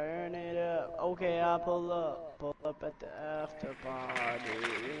up, burn it up. Okay, I pull up at the after party.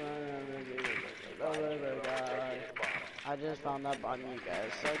 Oh my God. I just found out on you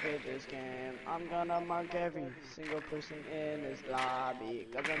guys suck at this game. I'm gonna mark every single person in this lobby,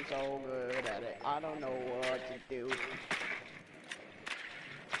 cause I'm so good at it. I don't know what to do.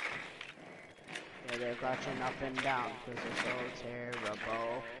 Yeah, they're crouching up and down, cause they're so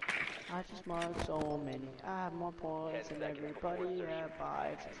terrible. I just marked so many. I have more points than everybody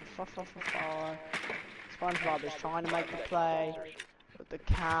by SpongeBob is trying to make the play, but the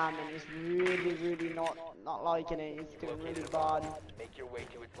cam and it's really not liking it. It's doing really bad. Make your way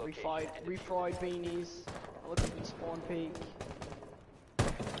to its location. Refried beanies. Look at the spawn peak.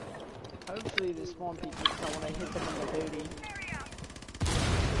 Hopefully the spawn peak is not when I hit them in the booty.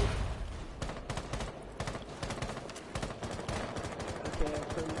 Okay, I'll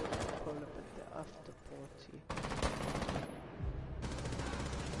pull up at the after party.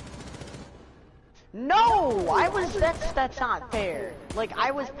 No! That's not fair. Like,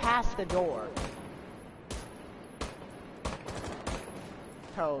 I was past the door.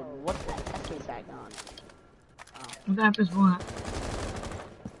 Toad, what the heck is that gun? What the F is what?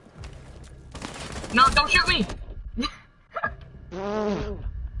 No, don't shoot me!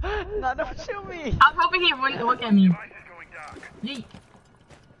 No, don't shoot me! I was hoping he wouldn't look at me. Yeet.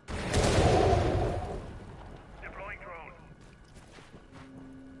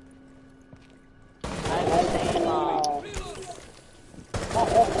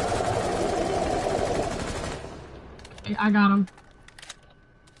 I got him.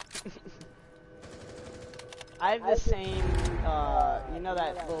 I have the same, you know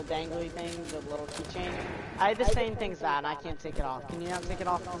that little dangly thing, the little keychain? I have the same thing as that, and I can't take it off. Can you not take it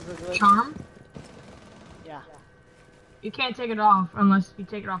off? Charm? Yeah. You can't take it off unless you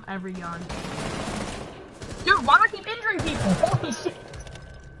take it off every gun. Dude, why do I keep injuring people? Holy shit.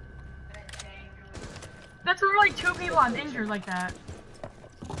 That's literally 2 people I've injured like that.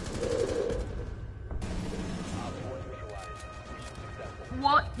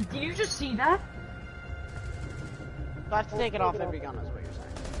 What? Did you just see that? I have to take it off every gun, is what you're saying.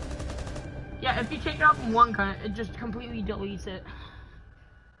 Yeah, if you take it off from one gun, it just completely deletes it.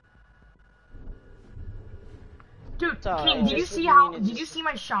 Dude, So, King, did you just see mean how? it Did you just- see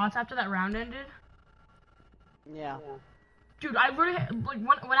my shots after that round ended? Yeah. Dude, I really like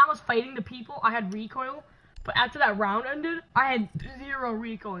when I was fighting the people, I had recoil, but after that round ended, I had 0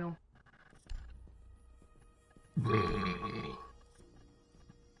 recoil.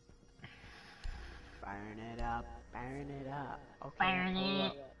 Burn it up, burn it up. Okay, Burn pull it.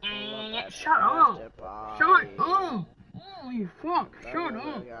 up, pull up at Shut the up. after party. Shut up! Holy fuck! Shut Oh,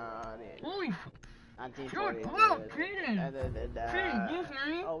 up! got it. Holy fuck! Shut 1942. up, Kaden! Kaden, do you hear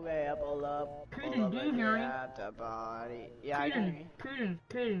me? Okay, pull up. Kaden, Pull up do at you the hear me? after party. Yeah, I can hear Kaden,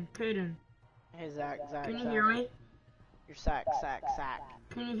 you. Kaden. Hey, Zach. Can you Zach. hear me? You're sack.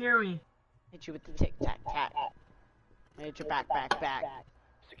 Can you hear me? Hit you with the tic tac tac. Hit your back.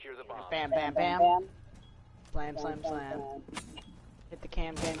 Secure the bomb. Bam. Slam. Hit the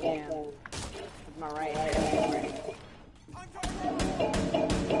cam. With my right hand.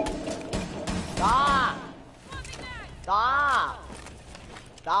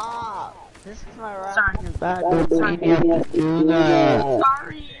 Stop! This is my right Sorry. hand. Back.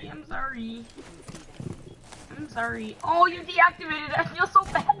 I'm sorry. Oh, you deactivated it. I feel so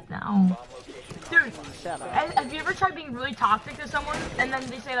bad now. Dude, Shut up. have you ever tried being really toxic to someone, and then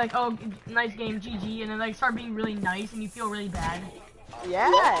they say like, oh, nice game, GG, and then like start being really nice, and you feel really bad?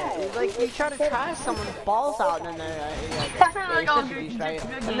 Yeah, it's like you try to trash someone's balls out, and then they're like, Like, "You're oh, such a good douche," right?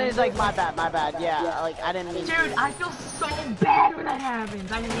 game. And then he's like, my bad, yeah, like I didn't mean Dude, to. I feel so bad when that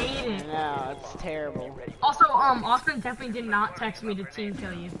happens. I hate it. No, it's terrible. Also, Austin definitely did not text me to team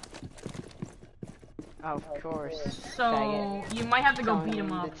kill you. Of course. So, you might have to go beat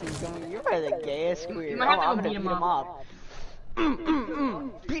him up. You're the gayest queer. You might have to I'm go gonna beat him up.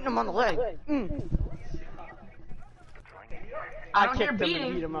 Beating him on the leg. I don't hear kicked him and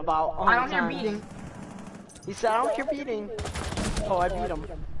beating. beat him about I don't 100 hear times. beating. He said, I don't hear beating. Oh, I beat him.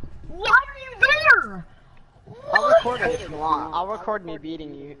 Why are you there? I'll record it if you want. I'll record me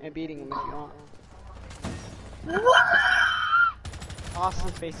beating you and beating him if you want. What?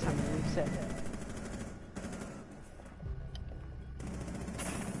 Austin's FaceTime me. He said,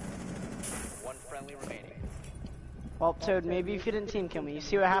 One friendly remaining. well, Toad, maybe if you didn't team kill me, you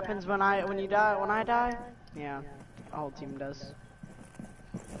see what happens when I die? Yeah, the whole team does.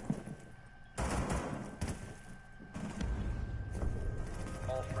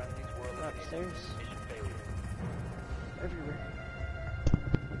 All friendlies were eliminated. Upstairs. Mission failure. Everywhere.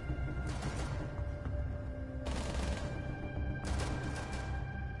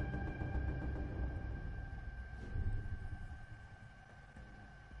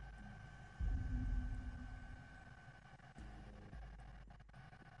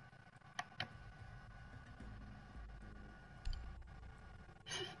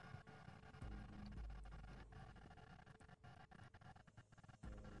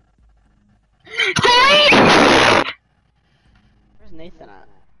 Where's Nathan at?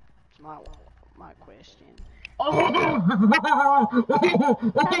 It's my question.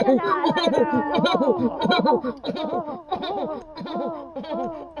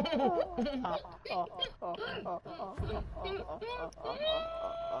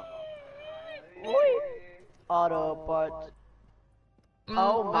 Auto parts.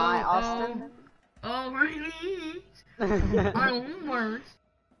 Oh my, Austin. Oh, really? I'm worse.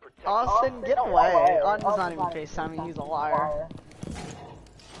 Austin, get away. Austin's not even FaceTiming, he's a liar.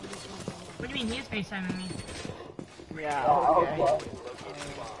 What do you mean he's FaceTiming me? Yeah, okay.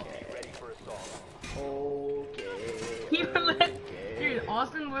 He let, dude,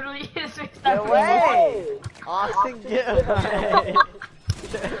 Austin literally is Get FaceTiming away! Austin, get away!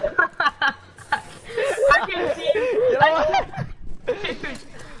 I can see you. Get away!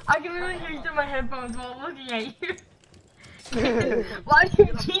 I can really hear you through my headphones while looking at you. Why are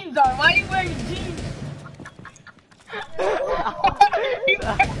your jeans on? Why are you wearing jeans? Why are you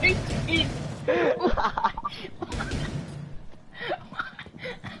wearing jeans?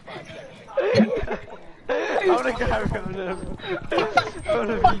 I'm gonna grab him. I'm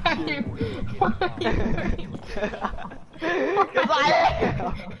gonna beat you. Cause I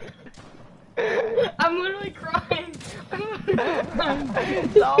am. I'm literally crying.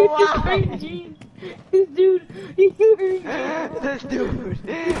 So He's wearing jeans. This dude, he's wearing jeans. This dude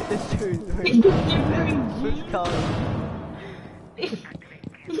is He's wearing wearing this jeans. color. This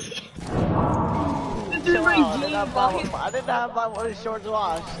dude's wearing jeans. I didn't have my one shorts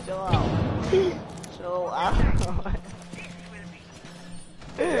washed. Chill out. Chill out.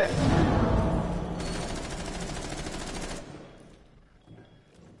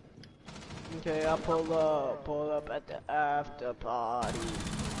 Okay, I pull up at the after party.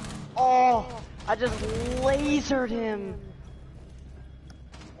 Oh, I just lasered him.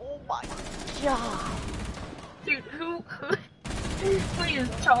 Oh my god. Dude, who please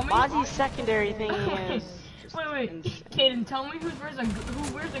tell me. Mozzie's secondary thing is. Wait, Kaden, tell me who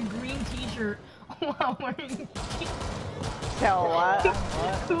wears a green t-shirt while wearing jeans. Tell what?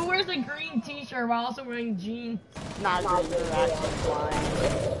 Who wears a green t-shirt while also wearing jeans? Not good, you're actually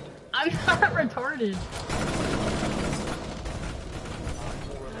flying. I'm not retarded.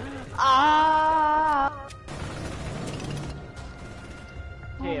 Ah!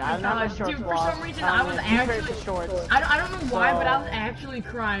 Dude, I don't know my shorts Dude, for washed. some reason I was actually. Shorts. I don't know why, but I was actually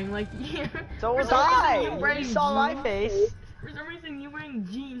crying. Like, yeah. So for was some reason I! you wearing You saw my jeans. face. For some reason you wearing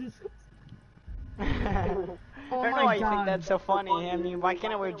jeans. I Oh don't know my why you think god. that's so funny. I mean, why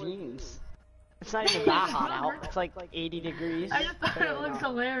can't I wear jeans? It's not even that hot out. It's like 80 degrees. I just thought it looks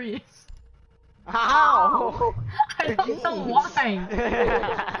hilarious. How? I don't know why.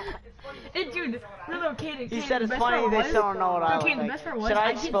 Dude, no, Kaden. He Kaden, said the it's best funny, part they was- still don't know what I no, look Kaden, the like. best part was, Should I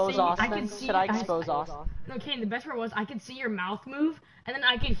could expose see, Austin? I could see, Should I expose Austin? No, Kaden, the best part was I could see your mouth move, and then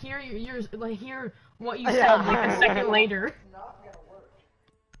I could hear yours, like hear what you said Yeah. like a second later.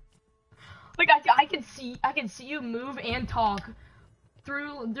 Like I could see you move and talk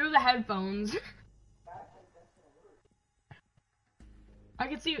through the headphones. I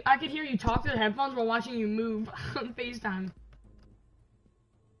could hear you talk through the headphones while watching you move on FaceTime.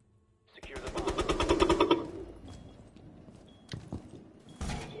 Secure the bomb.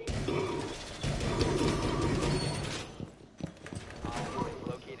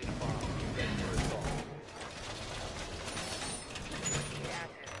 Located a bomb. Ready for assault.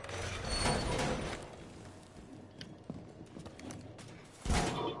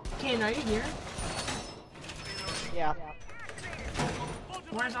 Kaden, are you here? Yeah.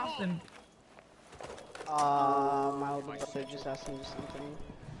 Where's Austin? My older brother just asked me something.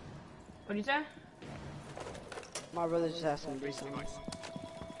 What'd you say? My brother just asked me to do something. 10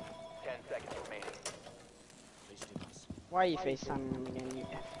 seconds remaining. Why are you FaceTiming him again? You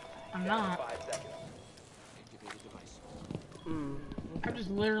I'm not. 5 seconds. I'm just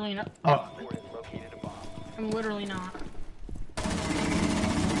literally not. Op 4 has located a bomb. I'm literally not.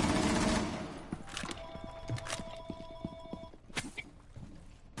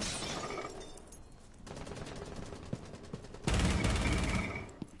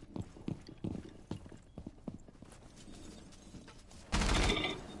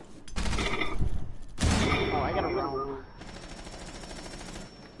 Oh, I gotta run.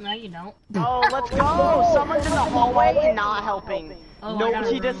 No, you don't. Oh, let's go! Someone's in the hallway not helping. Oh, I No, gotta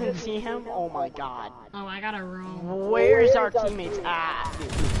he run. doesn't see him? Oh my god. Oh, I gotta roam. Where's our teammates at?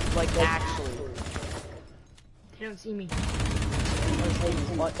 Dude? Like, actually. They don't see me.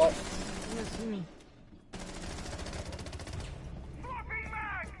 What? They don't see me.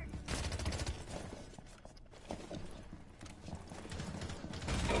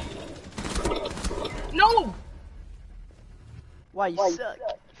 No! Why, you suck. You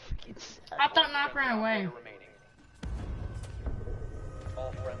fucking suck. I thought Knock ran away. Remaining.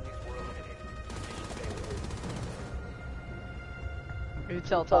 All friendlies were eliminated. Mission failure. You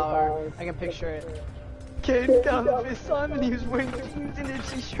tell Tyler. I can picture it. Kid got on FaceTime and he was wearing jeans and a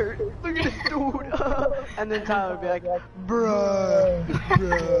t-shirt. Look at this dude. And then Tyler would be like, bruh,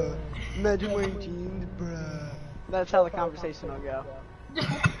 bruh. Imagine wearing jeans, bruh. That's how the conversation will go.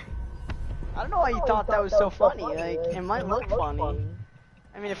 I don't know why you thought that was so funny. Like, it might look funny.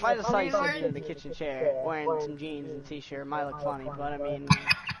 I mean, if I just saw you sitting in the kitchen chair wearing some jeans and t-shirt, it might look funny. But I mean,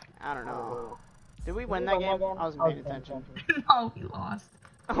 I don't know. Did we win that game? I wasn't paying attention. No, we lost.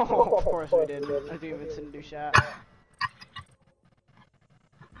 Oh, of course we did. I do even do shot.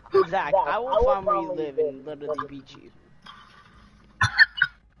 Zach, I will find where you live and literally beat you.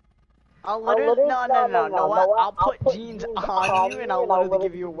 I'll literally, no, what? I'll put jeans on you and I'll literally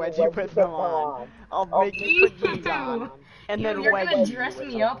give you a wedgie with them on. I'll make you put jeans on. And then You're wedgie gonna you dress with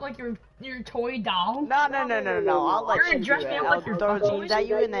me them. up like your toy doll? No, I'll let You're you gonna do dress it. me up I'll like your throw fucking jeans at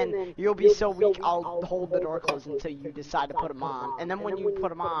you and then you'll be so weak I'll hold the door closed until you decide to put them on. And then when you put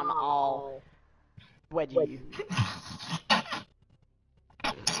them on, I'll wedgie you.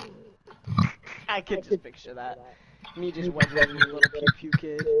 I could just picture that. Me just wedging you, little pew pew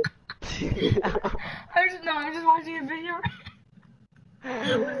kid. I'm just watching a video.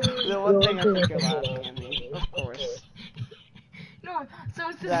 The one thing I think you're laughing at me, of course. No, so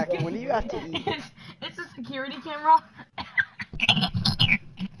it's Zach, this. when do you have to eat? It's a security camera.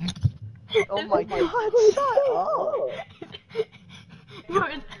 Oh my god, shut up!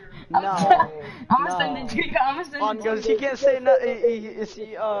 No, I'm gonna send it to you. I'm gonna send On it to goes, you. he can't say no, he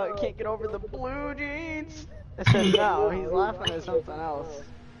can't get over the blue jeans. I said no, he's laughing at something else.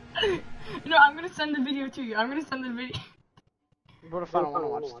 No, I'm gonna send the video to you. I'm gonna send the video. What if I don't want to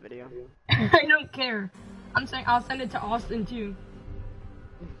watch the video? I don't care. I'm saying I'll send it to Austin too.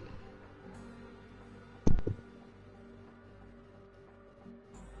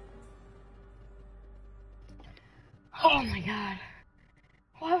 Oh my god.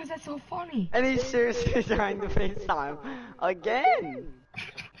 Why was that so funny? And he's seriously trying to FaceTime again.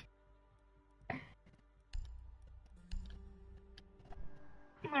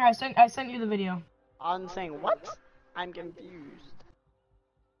 Here, I sent you the video. I'm saying what? I'm confused.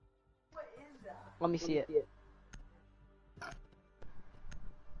 What is that? Let me see it.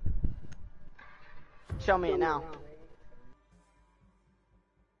 Show me it now.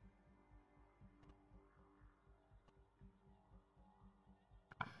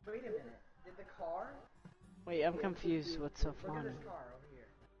 Wait a minute. Did the car? Wait, I'm confused. What's so Look at funny? this car over here.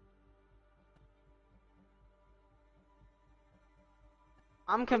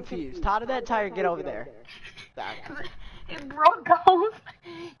 I'm confused. How did that tire get over there? Zach. It broke off.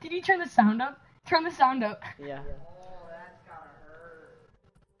 Did you turn the sound up? Turn the sound up. Yeah. Oh, that's gotta hurt.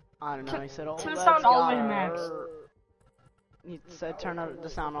 I don't know. He said, "Oh, Turn the that's sound all the way to gotta max." hurt. He said, "Turn the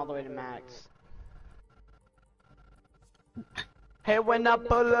sound all the way to max." Hey, when I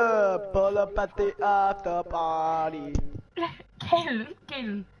pull up at the after party.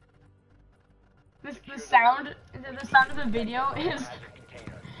 Caden. The sound of the video is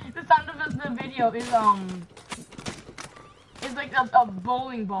the sound of the video is like a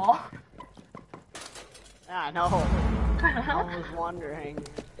bowling ball. I know. I was wondering.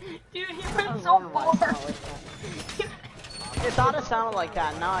 Dude, he I went was so wondering why it far. sounded like that. It thought it sounded like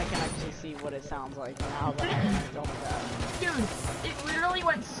that. Now I can actually see what it sounds like. Now that I don't that. Dude, it literally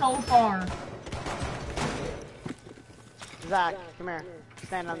went so far. Zach, come here.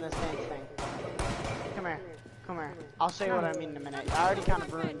 Stand on this dance thing. Come here. Come here. I'll show you what I mean in a minute. I already kind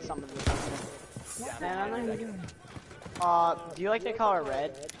of ruined some of this. Stand on there. Do you like the color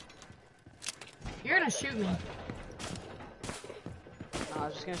red? You're gonna shoot me. No, I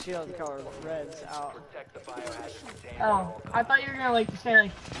was just gonna shoot all the color reds out. Protect the biohazard container. Oh, I thought you were gonna like say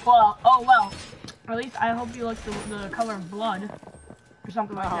like, well, oh well. At least I hope you like the color of blood or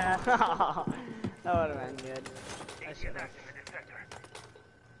something like that. That would have been good. I should have.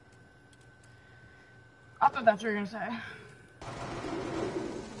 I thought that's what you were gonna say.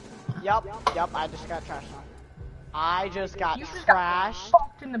 Yup, I just got trashed on. I just got You just got trashed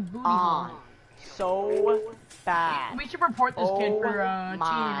fucked in the booty on. hole. So bad. We should report this kid for cheating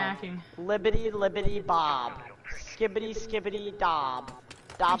my and hacking. Libbity bob. Skibbity dob. We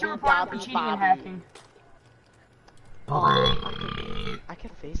should Dobby report him for dobby cheating and bobby. hacking. I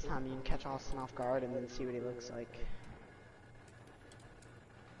could FaceTime you and catch Austin off guard and then see what he looks like.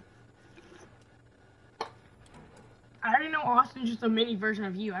 I already know Austin's just a mini version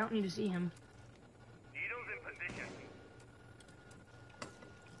of you. I don't need to see him.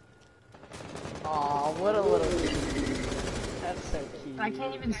 Aw, what a little cutie. That's so cute. I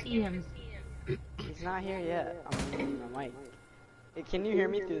can't even see him. He's not here yet. I'm moving the mic. Can you hear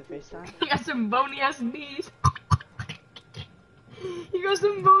me through the FaceTime? You got some bony ass knees. You got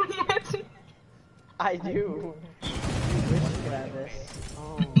some bony ass knees. I do. I wish you could have this.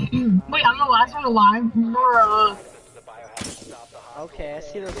 Oh. Wait, I'm the last one alive. Bruh. The biohazard stop the hostile. Okay, I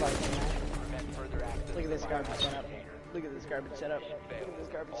see those lights. Prevent further access. Look at this garbage setup. Look at this garbage setup. Look at this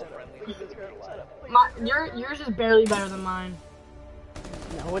garbage setup. Look at this garbage setup. Yours is barely better than mine.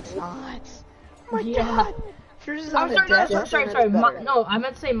 No, it's not. Oh my Yeah. god. If yours is I'm on sorry, a desk, sorry. then it's better. No, I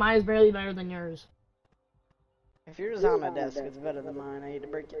meant to say mine is barely better than yours. If yours is on a desk, it's better than mine. I need to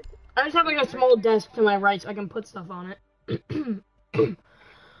break it. I just have like a small desk to my right so I can put stuff on it.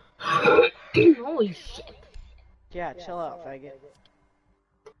 Holy shit. Yeah, chill out, faggot.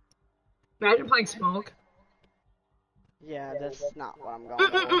 Imagine playing Smoke. Yeah, that's not what I'm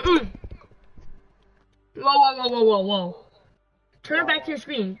going for. Whoa. Turn it back to your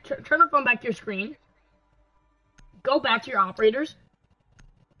screen. Turn the phone back to your screen. Go back to your operators.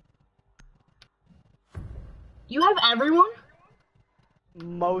 You have everyone?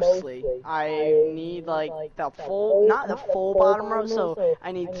 Mostly. I need like the full, not the full bottom row, so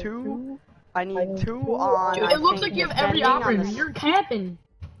I need two. I need two on. Dude, I it looks think, like you have every depending on operator. the- You're capping.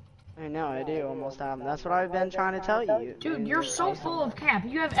 I know, I do almost have them. That's what I've been trying to tell you. Dude, you're so full of cap.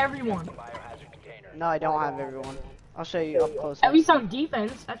 You have everyone. Biohazard container. No, I don't have everyone. I'll show you up close. At least on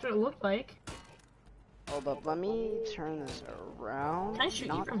defense. That's what it looked like. Hold up, let me turn this around. Can I shoot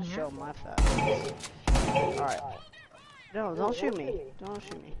you not from to here? show my face. Alright. No, don't shoot me. Don't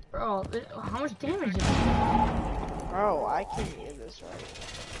shoot me. Bro, how much damage is it? Bro, I can't get this right.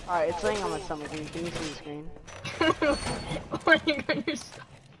 Alright, it's laying on my stomach. Can you see the screen? Oh my god, you're so...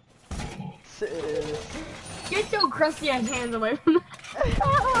 Get your crusty ass hands away from that.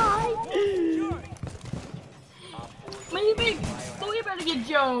 Maybe. But we better get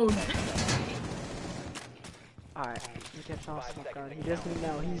Jones. Alright, he gets off smoke guard. He doesn't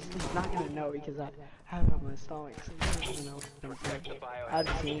know. He's not gonna know because I have it on my stomach. So he doesn't know what I'm saying. I'll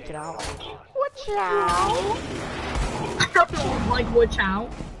just yank it out. Watch out! I don't know, like, watch out.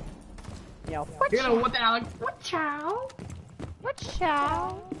 Yo, You're gonna whip it out like, watch out. watch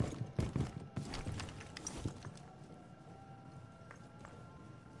out!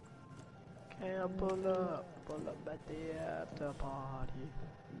 Okay, I'll pull up at the after party.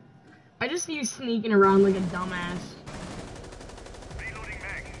 I just see you sneaking around like a dumbass.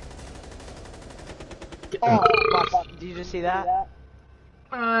 Oh, fuck. Did you just see that?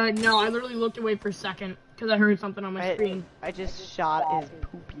 No, I literally looked away for a second because I heard something on my screen. I just shot his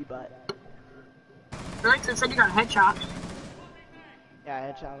poopy butt. Really? It said you got a headshot. Yeah, I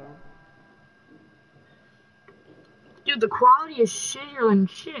headshot him. Dude, the quality is shittier than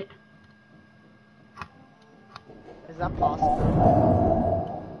shit. Is that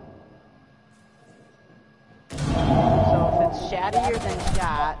possible? So if it's shattier than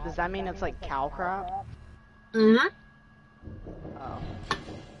shat, does that mean it's like cow crap? Mm-hmm. Oh.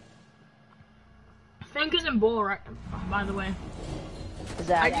 Fink is in bull, right? By the way. Is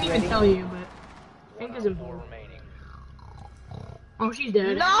that I didn't even ready? tell you, but Fink is in bull. Remaining. Oh, she's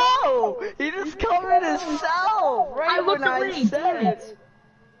dead. No! He just covered himself! Right I looked when I away, damn said it.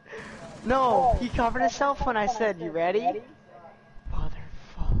 No, he covered himself when I said, you ready?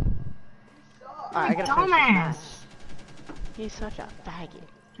 Motherfucker. Alright, I gotta finish this match. Dumbass. He's such a faggot.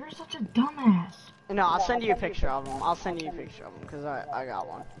 You're such a dumbass. No, I'll send you a picture of him. I'll send you a picture of him, because I got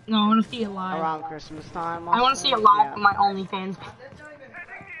one. No, I want to see it live. Around Christmas time. I want to see it live Yeah. on my OnlyFans.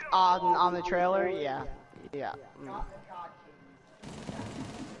 On the trailer? Yeah. Yeah. Mm.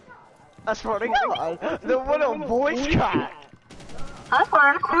 I swear to God. What a voice crack. I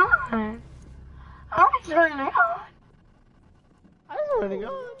swear to God. I swear to God. I swear to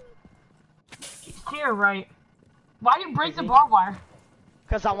God. He's here, right? Why do you break the barbed wire?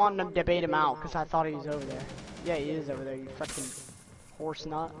 Because I wanted to debate him out, because I thought he was over there. Yeah, he is over there, you fucking horse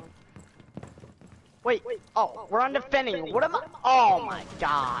nut. Wait, oh, we're on defending. What am I? Oh my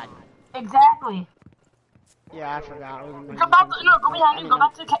God. Exactly. Yeah, I forgot. Go back to, no, go behind you. Go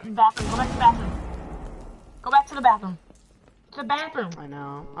back to the bathroom. Go back to the bathroom. Go back to the bathroom. To the bathroom. I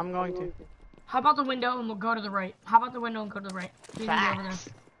know. I'm going to. How about the window and we'll go to the right? How about the window and go to the right? He's gonna be over there. Facts.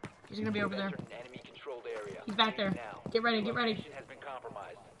 He's gonna be over there. Enter an enemy-controlled area. He's back there. Now. Get ready, get ready. Location has been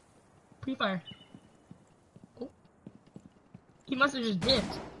compromised. Pre-fire. Oh. He must have just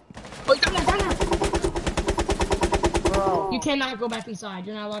dipped. Oh, he's down there. Bro. You cannot go back inside.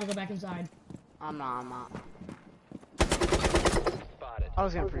 You're not allowed to go back inside. I'm not. Spotted. I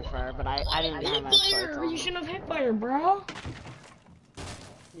was gonna pre-fire, but I didn't have my Hit sights fire! on. You shouldn't have hit fire, bro.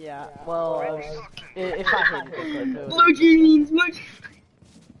 Yeah, well, if I hit it, it would. Blue jeans, blue jeans.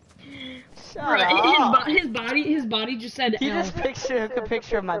 Shut Right, up. he's his body just said You L. just took a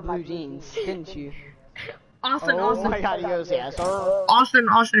picture of my blue jeans, didn't you? Austin, Oh Austin. my god, he goes, yes, sir. Austin,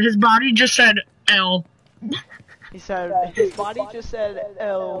 his body just said L. He said, his body just said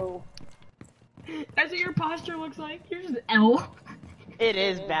L. That's what your posture looks like. You're just L. It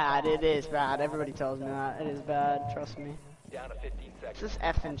is bad, everybody tells me that. It is bad, trust me. Down to 15 It's seconds. this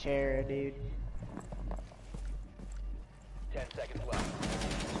effing chair, dude. 10 seconds left.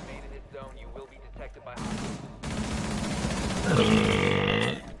 Remain in this zone. You will be detected by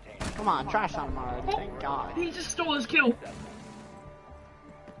Come on, trash on him already, thank god. He just stole his kill.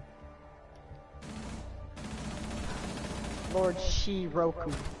 Lord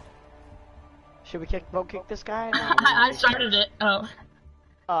Shiroku. Should we vote kick this guy? No, I started it. Oh.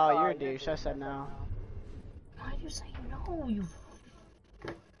 Oh, you're a douche, I said no. Why did you say no, you...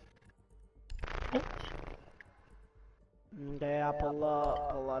 Okay, I pull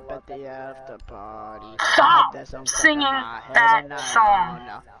up at the after party. Stop That song singing stuck in my head that and no, song.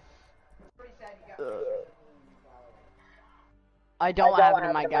 no. I don't have it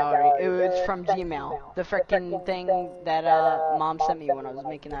in my gallery. It was from Gmail. The frickin' thing that mom sent me when I was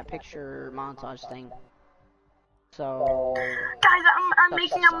making that picture montage thing. So Guys, I'm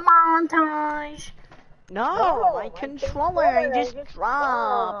making a montage. no, my controller just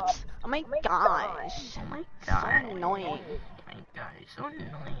dropped. Oh my gosh. Oh my So god. annoying. Oh my god, it's so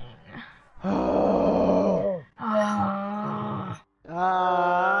annoying.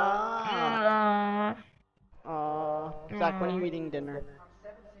 Zach, when are you eating dinner?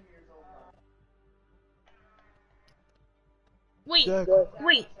 Wait,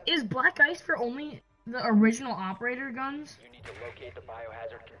 is Black Ice for only the original operator guns? You need to locate the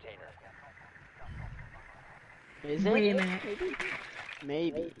biohazard container. Is it? Wait a minute.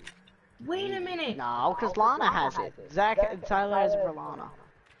 Maybe. Wait a minute. No, because Lana has it. Zach, Tyler has it for Lana.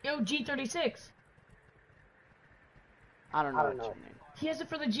 Yo, G36. I don't know what your name. He has it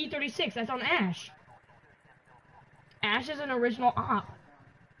for the G36. That's on Ash. Ash is an original op.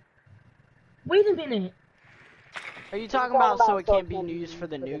 Wait a minute. Are you talking about so it can't be used for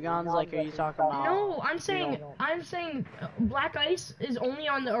the new guns? Like, are you talking about? No, I'm saying Black Ice is only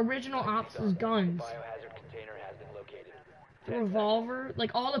on the original ops' guns. Biohazard container has been located. The revolver,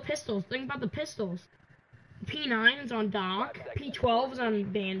 like all the pistols. Think about the pistols. P9 is on Doc. P12 is on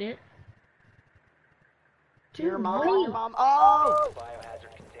Bandit. Dude, Your mom, wait. your mom. Oh!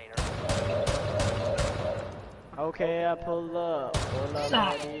 Biohazard container. Okay, I pull up.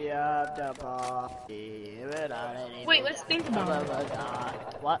 Stop. After party. Wait, let's think about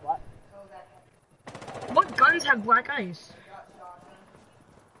it. What? What guns have Black Ice?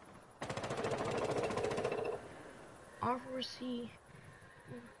 R4C.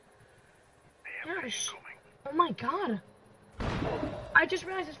 Gosh. Oh my god. I just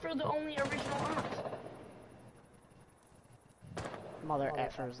realized it's for the only original ops. Mother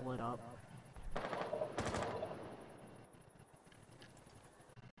effer's lit up.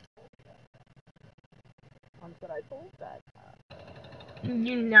 Should I told that?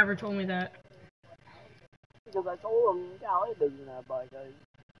 You never told me that. Because I told him Callie doesn't have black eyes.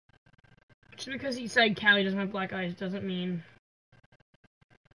 Just because he said Callie doesn't have black eyes doesn't mean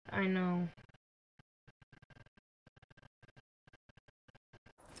I know.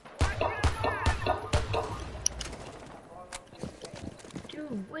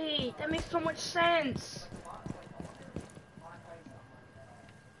 Dude, wait, that makes so much sense.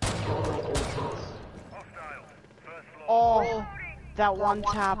 Oh, that one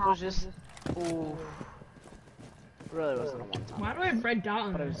tap was just. Ooh. Really wasn't a one tap. Why do I have red dot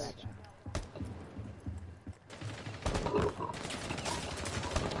on But it was this?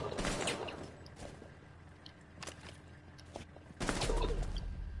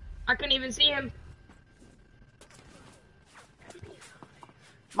 I couldn't even see him.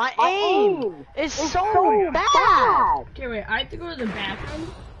 My aim is so bad! Okay, wait, I have to go to the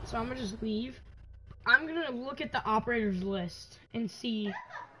bathroom, so I'm gonna just leave. I'm gonna look at the operators list and see.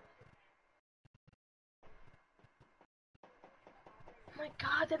 Oh my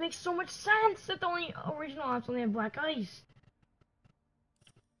god, that makes so much sense that the only original ops only have black ice.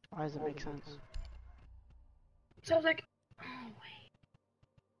 Why does it make sense? So I was like, oh wait.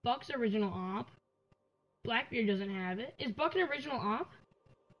 Buck's original op. Blackbeard doesn't have it. Is Buck an original op?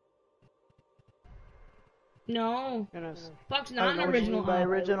 No. Goodness. Buck's I not don't know an what you original mean by op.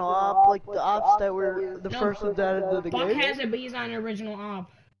 original op, like the ops that were the No. first ones added to the Buck game. has it, but he's not an original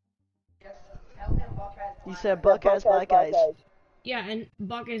op. You said Buck has black eyes. Yeah, and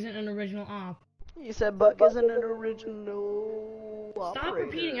Buck isn't an original op. You said Buck isn't an original Stop operator.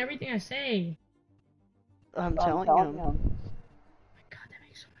 repeating everything I say. I'm telling him. Oh my god, that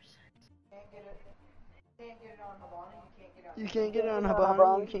makes so much sense. get it on Habana, you can't get it on. You can't get it on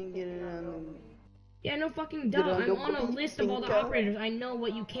Habana. You can't get it on. Yeah, no fucking Get duh. on I'm the on a list of all the bingo. operators. I know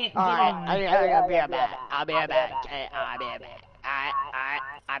what you can't get Alright, on. I'll be right back. I'll be right back. I'll be right back.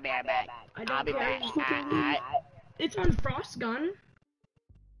 I'll be right back. I I'll don't be care. back. Just fucking leave. It's on Frost Gun.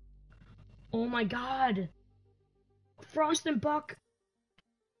 Oh my god. Frost and Buck.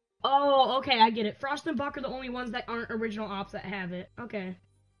 Oh, okay, I get it. Frost and Buck are the only ones that aren't original ops that have it. Okay.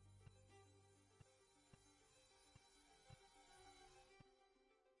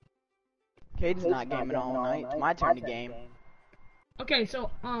 Cade's not gaming all night. It's my turn to game. Okay, so,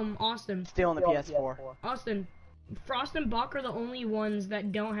 Austin. Still on the PS4. Austin, Frost and Buck are the only ones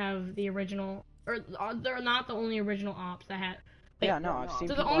that don't have the original, or they're not the only original ops that have. Yeah, no, I've seen.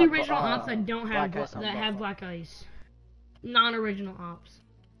 So the people only have, original ops that don't have Black Ice on that Buck. have Black Ice, non-original ops.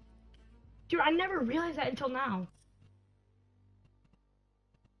 Dude, I never realized that until now.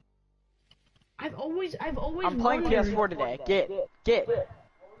 I've always I'm playing wondered. PS4 today. Get.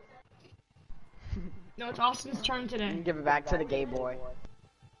 No, it's Austin's turn today. Give it back to the gay boy.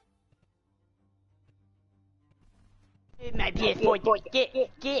 My PS4,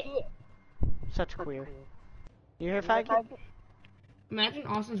 get. Such queer. You hear faggot? Imagine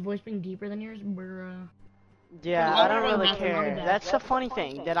Austin's voice being deeper than yours, bruh. Yeah, I I don't don't really know. care. That's the funny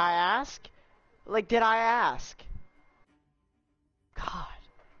thing. Did I ask? Like, did I ask? God.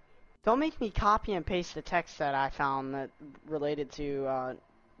 Don't make me copy and paste the text that I found that related to,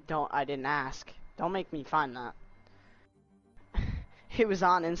 I didn't ask. Don't make me find that. It was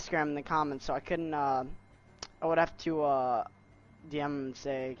on Instagram in the comments, so I couldn't, I would have to, DM and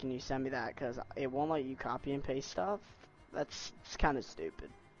say, can you send me that? Because it won't let you copy and paste stuff. It's kind of stupid.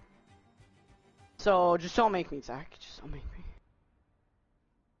 So, just don't make me, Zach. Just don't make me.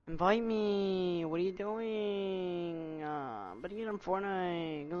 Invite me. What are you doing? But you get on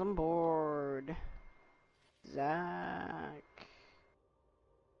Fortnite, because I'm bored. Zach.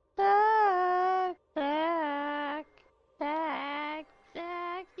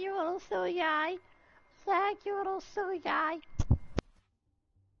 Zach, you little silly guy. Zach, you little silly guy.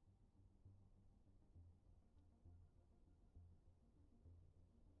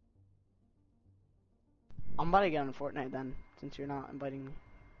 I'm about to get on Fortnite then, since you're not inviting me.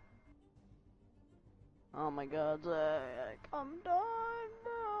 Oh my god, Zach, I'm done.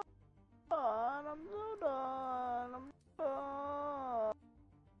 I'm so done. I'm done.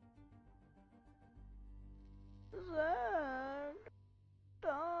 Zach,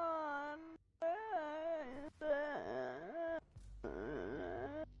 done.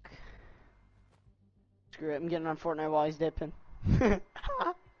 Screw it, I'm getting on Fortnite while he's dipping.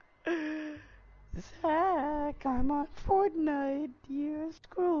 Zach, I'm on Fortnite. You're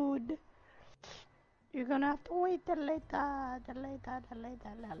screwed. You're gonna have to wait till later. I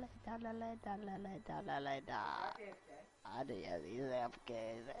do, he's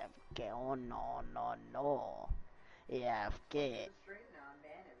AFK. Oh no. AFK.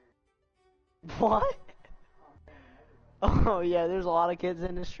 What? Oh yeah, there's a lot of kids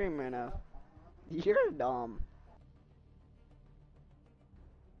in the stream right now. You're dumb.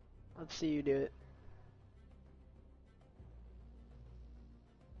 Let's see you do it.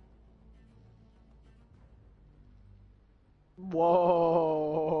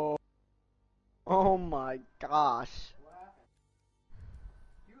 Whoa. Oh my gosh. What happened?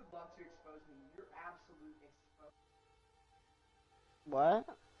 You would love to expose me. You're absolute exposed. What?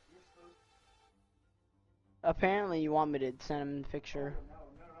 You're supposed Apparently you want me to send him the picture. No.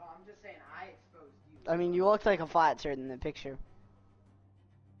 I'm just saying I exposed you. I mean, you looked like a flat turd in the picture.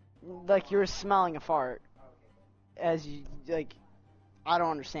 Like you were smelling a fart. Okay. As you, like, I don't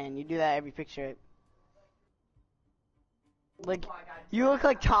understand. You do that every picture. Like, you look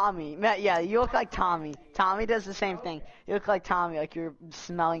like Tommy. Yeah, you look like Tommy. Tommy does the same thing. You look like Tommy, like you're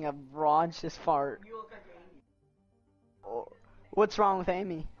smelling a raunchous fart. You look like Amy. Oh, what's wrong with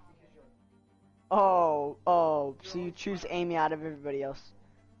Amy? Oh, so you choose Amy out of everybody else.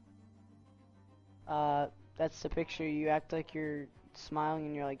 That's the picture. You act like you're smiling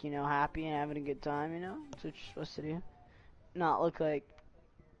and you're like, you know, happy and having a good time, you know? That's what you're supposed to do. Not look like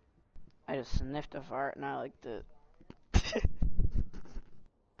I just sniffed a fart and I like to.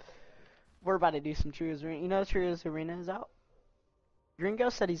 We're about to do some Trios Arena. You know Trios Arena is out? Gringo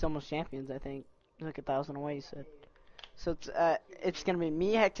said he's almost champions, I think. He's like 1,000 away, he said. So it's gonna be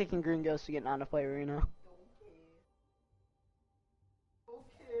me, Hectic, and Gringos to get on to play Arena.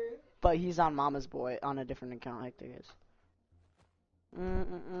 Okay. But he's on Mama's Boy on a different account, Hectic is.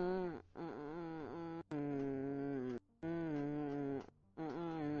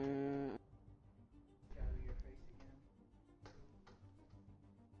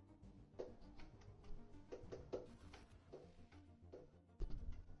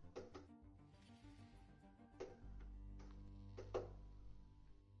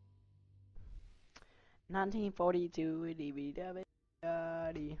 1942 DBW.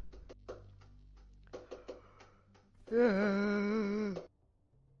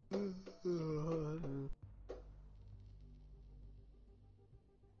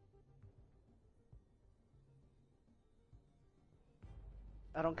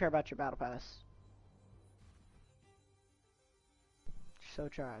 I don't care about your battle pass. So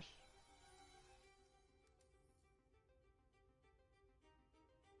trash.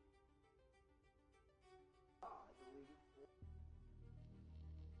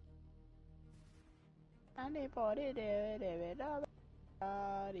 And they put it there,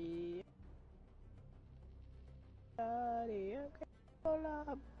 body. Okay. Pull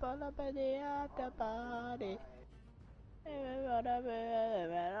up at the after party.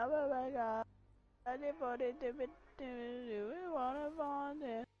 Anybody do it, we wanna find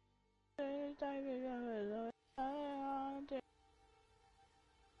it.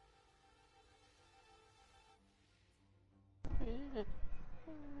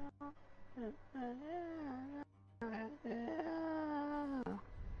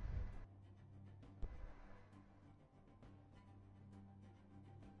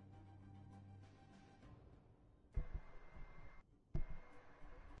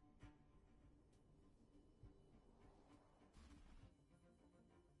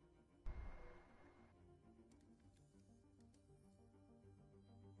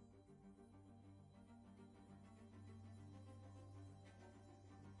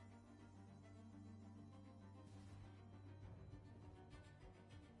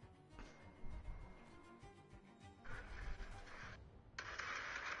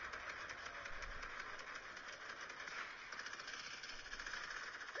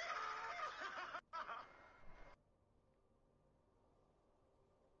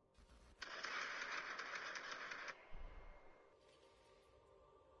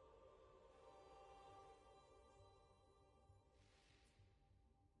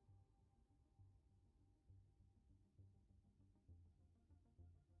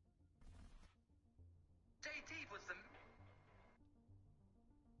 JT was the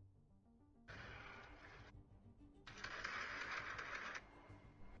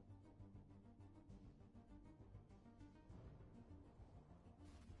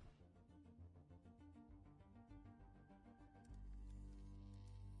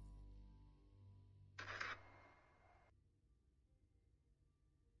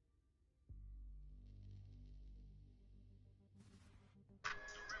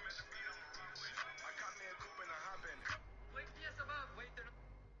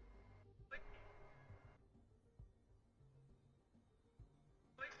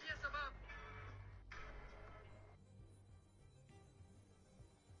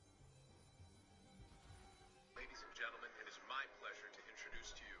Ladies and gentlemen, it is my pleasure to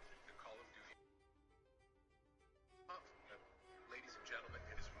introduce to you the Call of Duty. Ladies and gentlemen,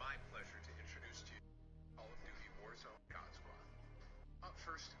 it is my pleasure to introduce to you Call of Duty Warzone God Squad. Up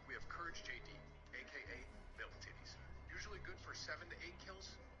first, we have Courage JD, aka Milk Titties. Usually good for 7 to 8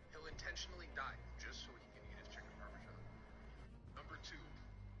 kills, he'll intentionally die just so he can eat his chicken parmesan. Number 2,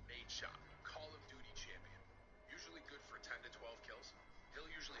 Nate Shot, Call of Duty champion. Usually good for 10 to 12 kills. He'll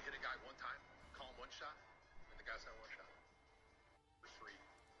usually hit a guy one time, call him one shot, and the guy's not one shot. Number 3,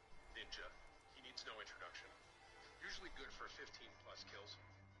 Ninja. He needs no introduction. Usually good for 15 plus kills.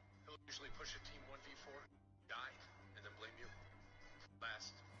 He'll usually push a team 1v4, die, and then blame you.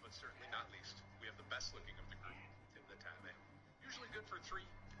 Last, but certainly not least, we have the best looking of the group, Tim the Tabby. Usually good for 3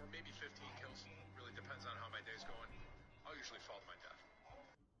 or maybe 15 kills. Really depends on how my day's going. I'll usually fall to my death.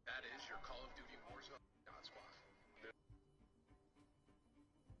 That is your Call of Duty Warzone God Squad.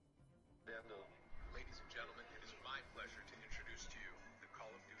 Ladies and gentlemen, it is my pleasure to introduce to you the Call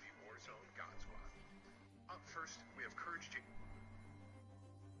of Duty Warzone God Squad. Up first, we have Courage JD.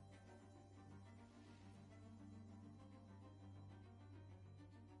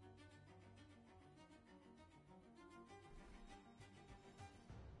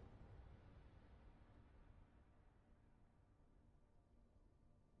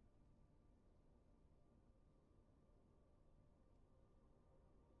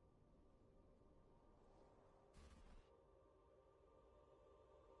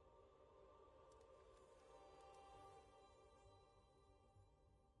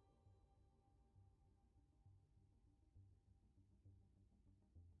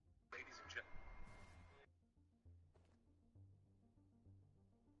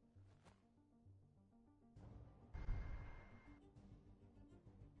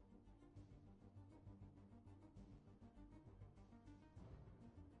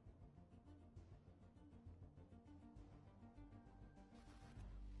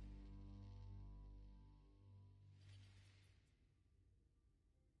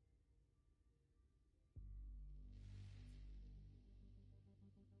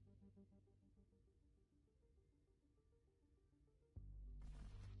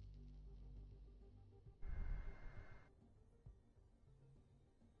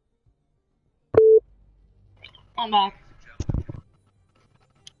 I'm back.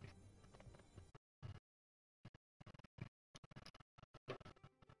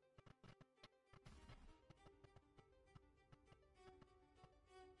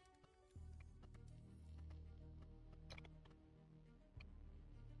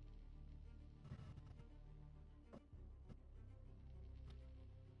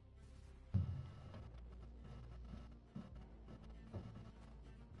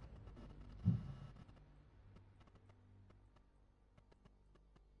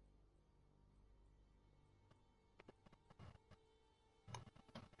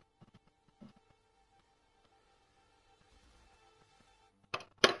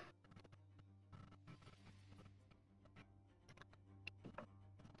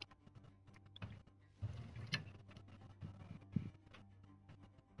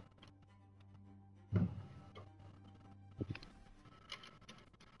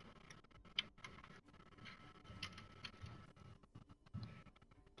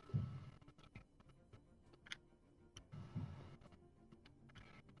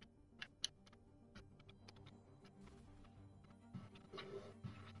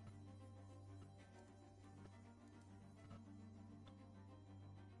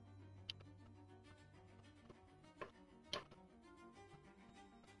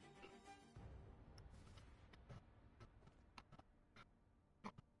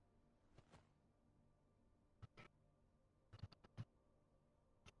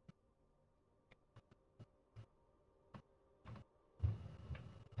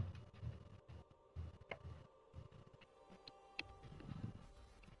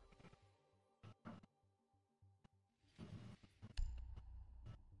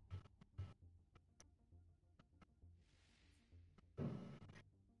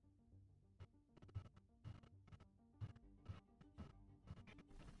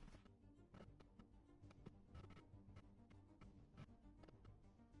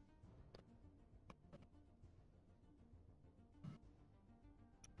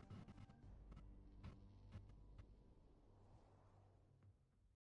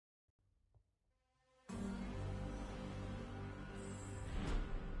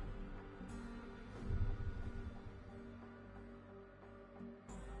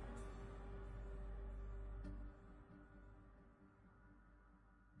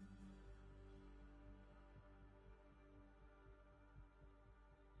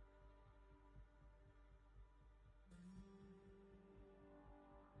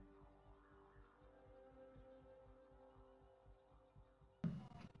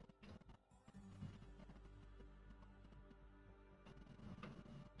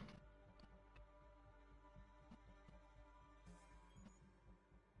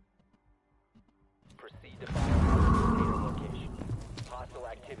 Proceed to biohazard location. Hostile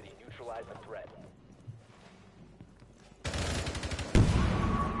activity. Neutralize the threat.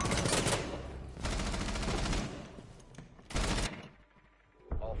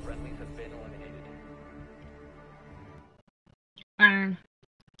 All friendlies have been eliminated. Iron.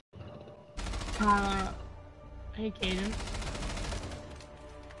 Hey, Caden.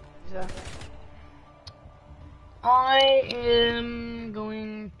 Yeah. I am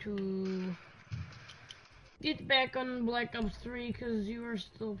going to get back on Black Ops 3 because you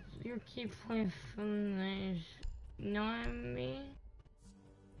keep playing nice. You know what I mean?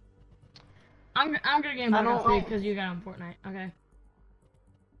 I'm gonna get in Black Ops 3 because you got on Fortnite. Okay.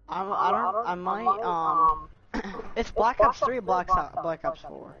 I might it's Black Ops 3 or Black Ops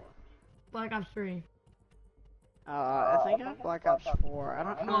 4? Black Ops 3. I think I have Black Ops 4. I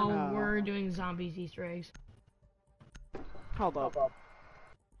don't know. Well, we're doing zombies Easter eggs. Hold up.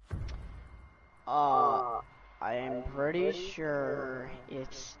 I am pretty sure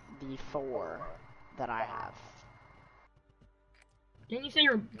it's the 4 that I have. Didn't you say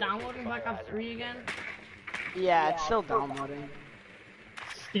you're downloading Black Ops 3 again? Yeah, it's still downloading.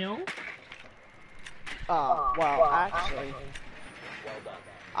 Still? Well, actually,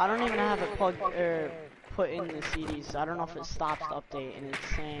 I don't even have it plugged or put in the CD, so I don't know if it stops to update, and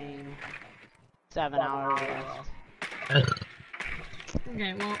it's saying 7 hours left.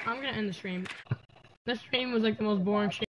 Okay, well, I'm gonna end the stream. This stream was like the most boring shit.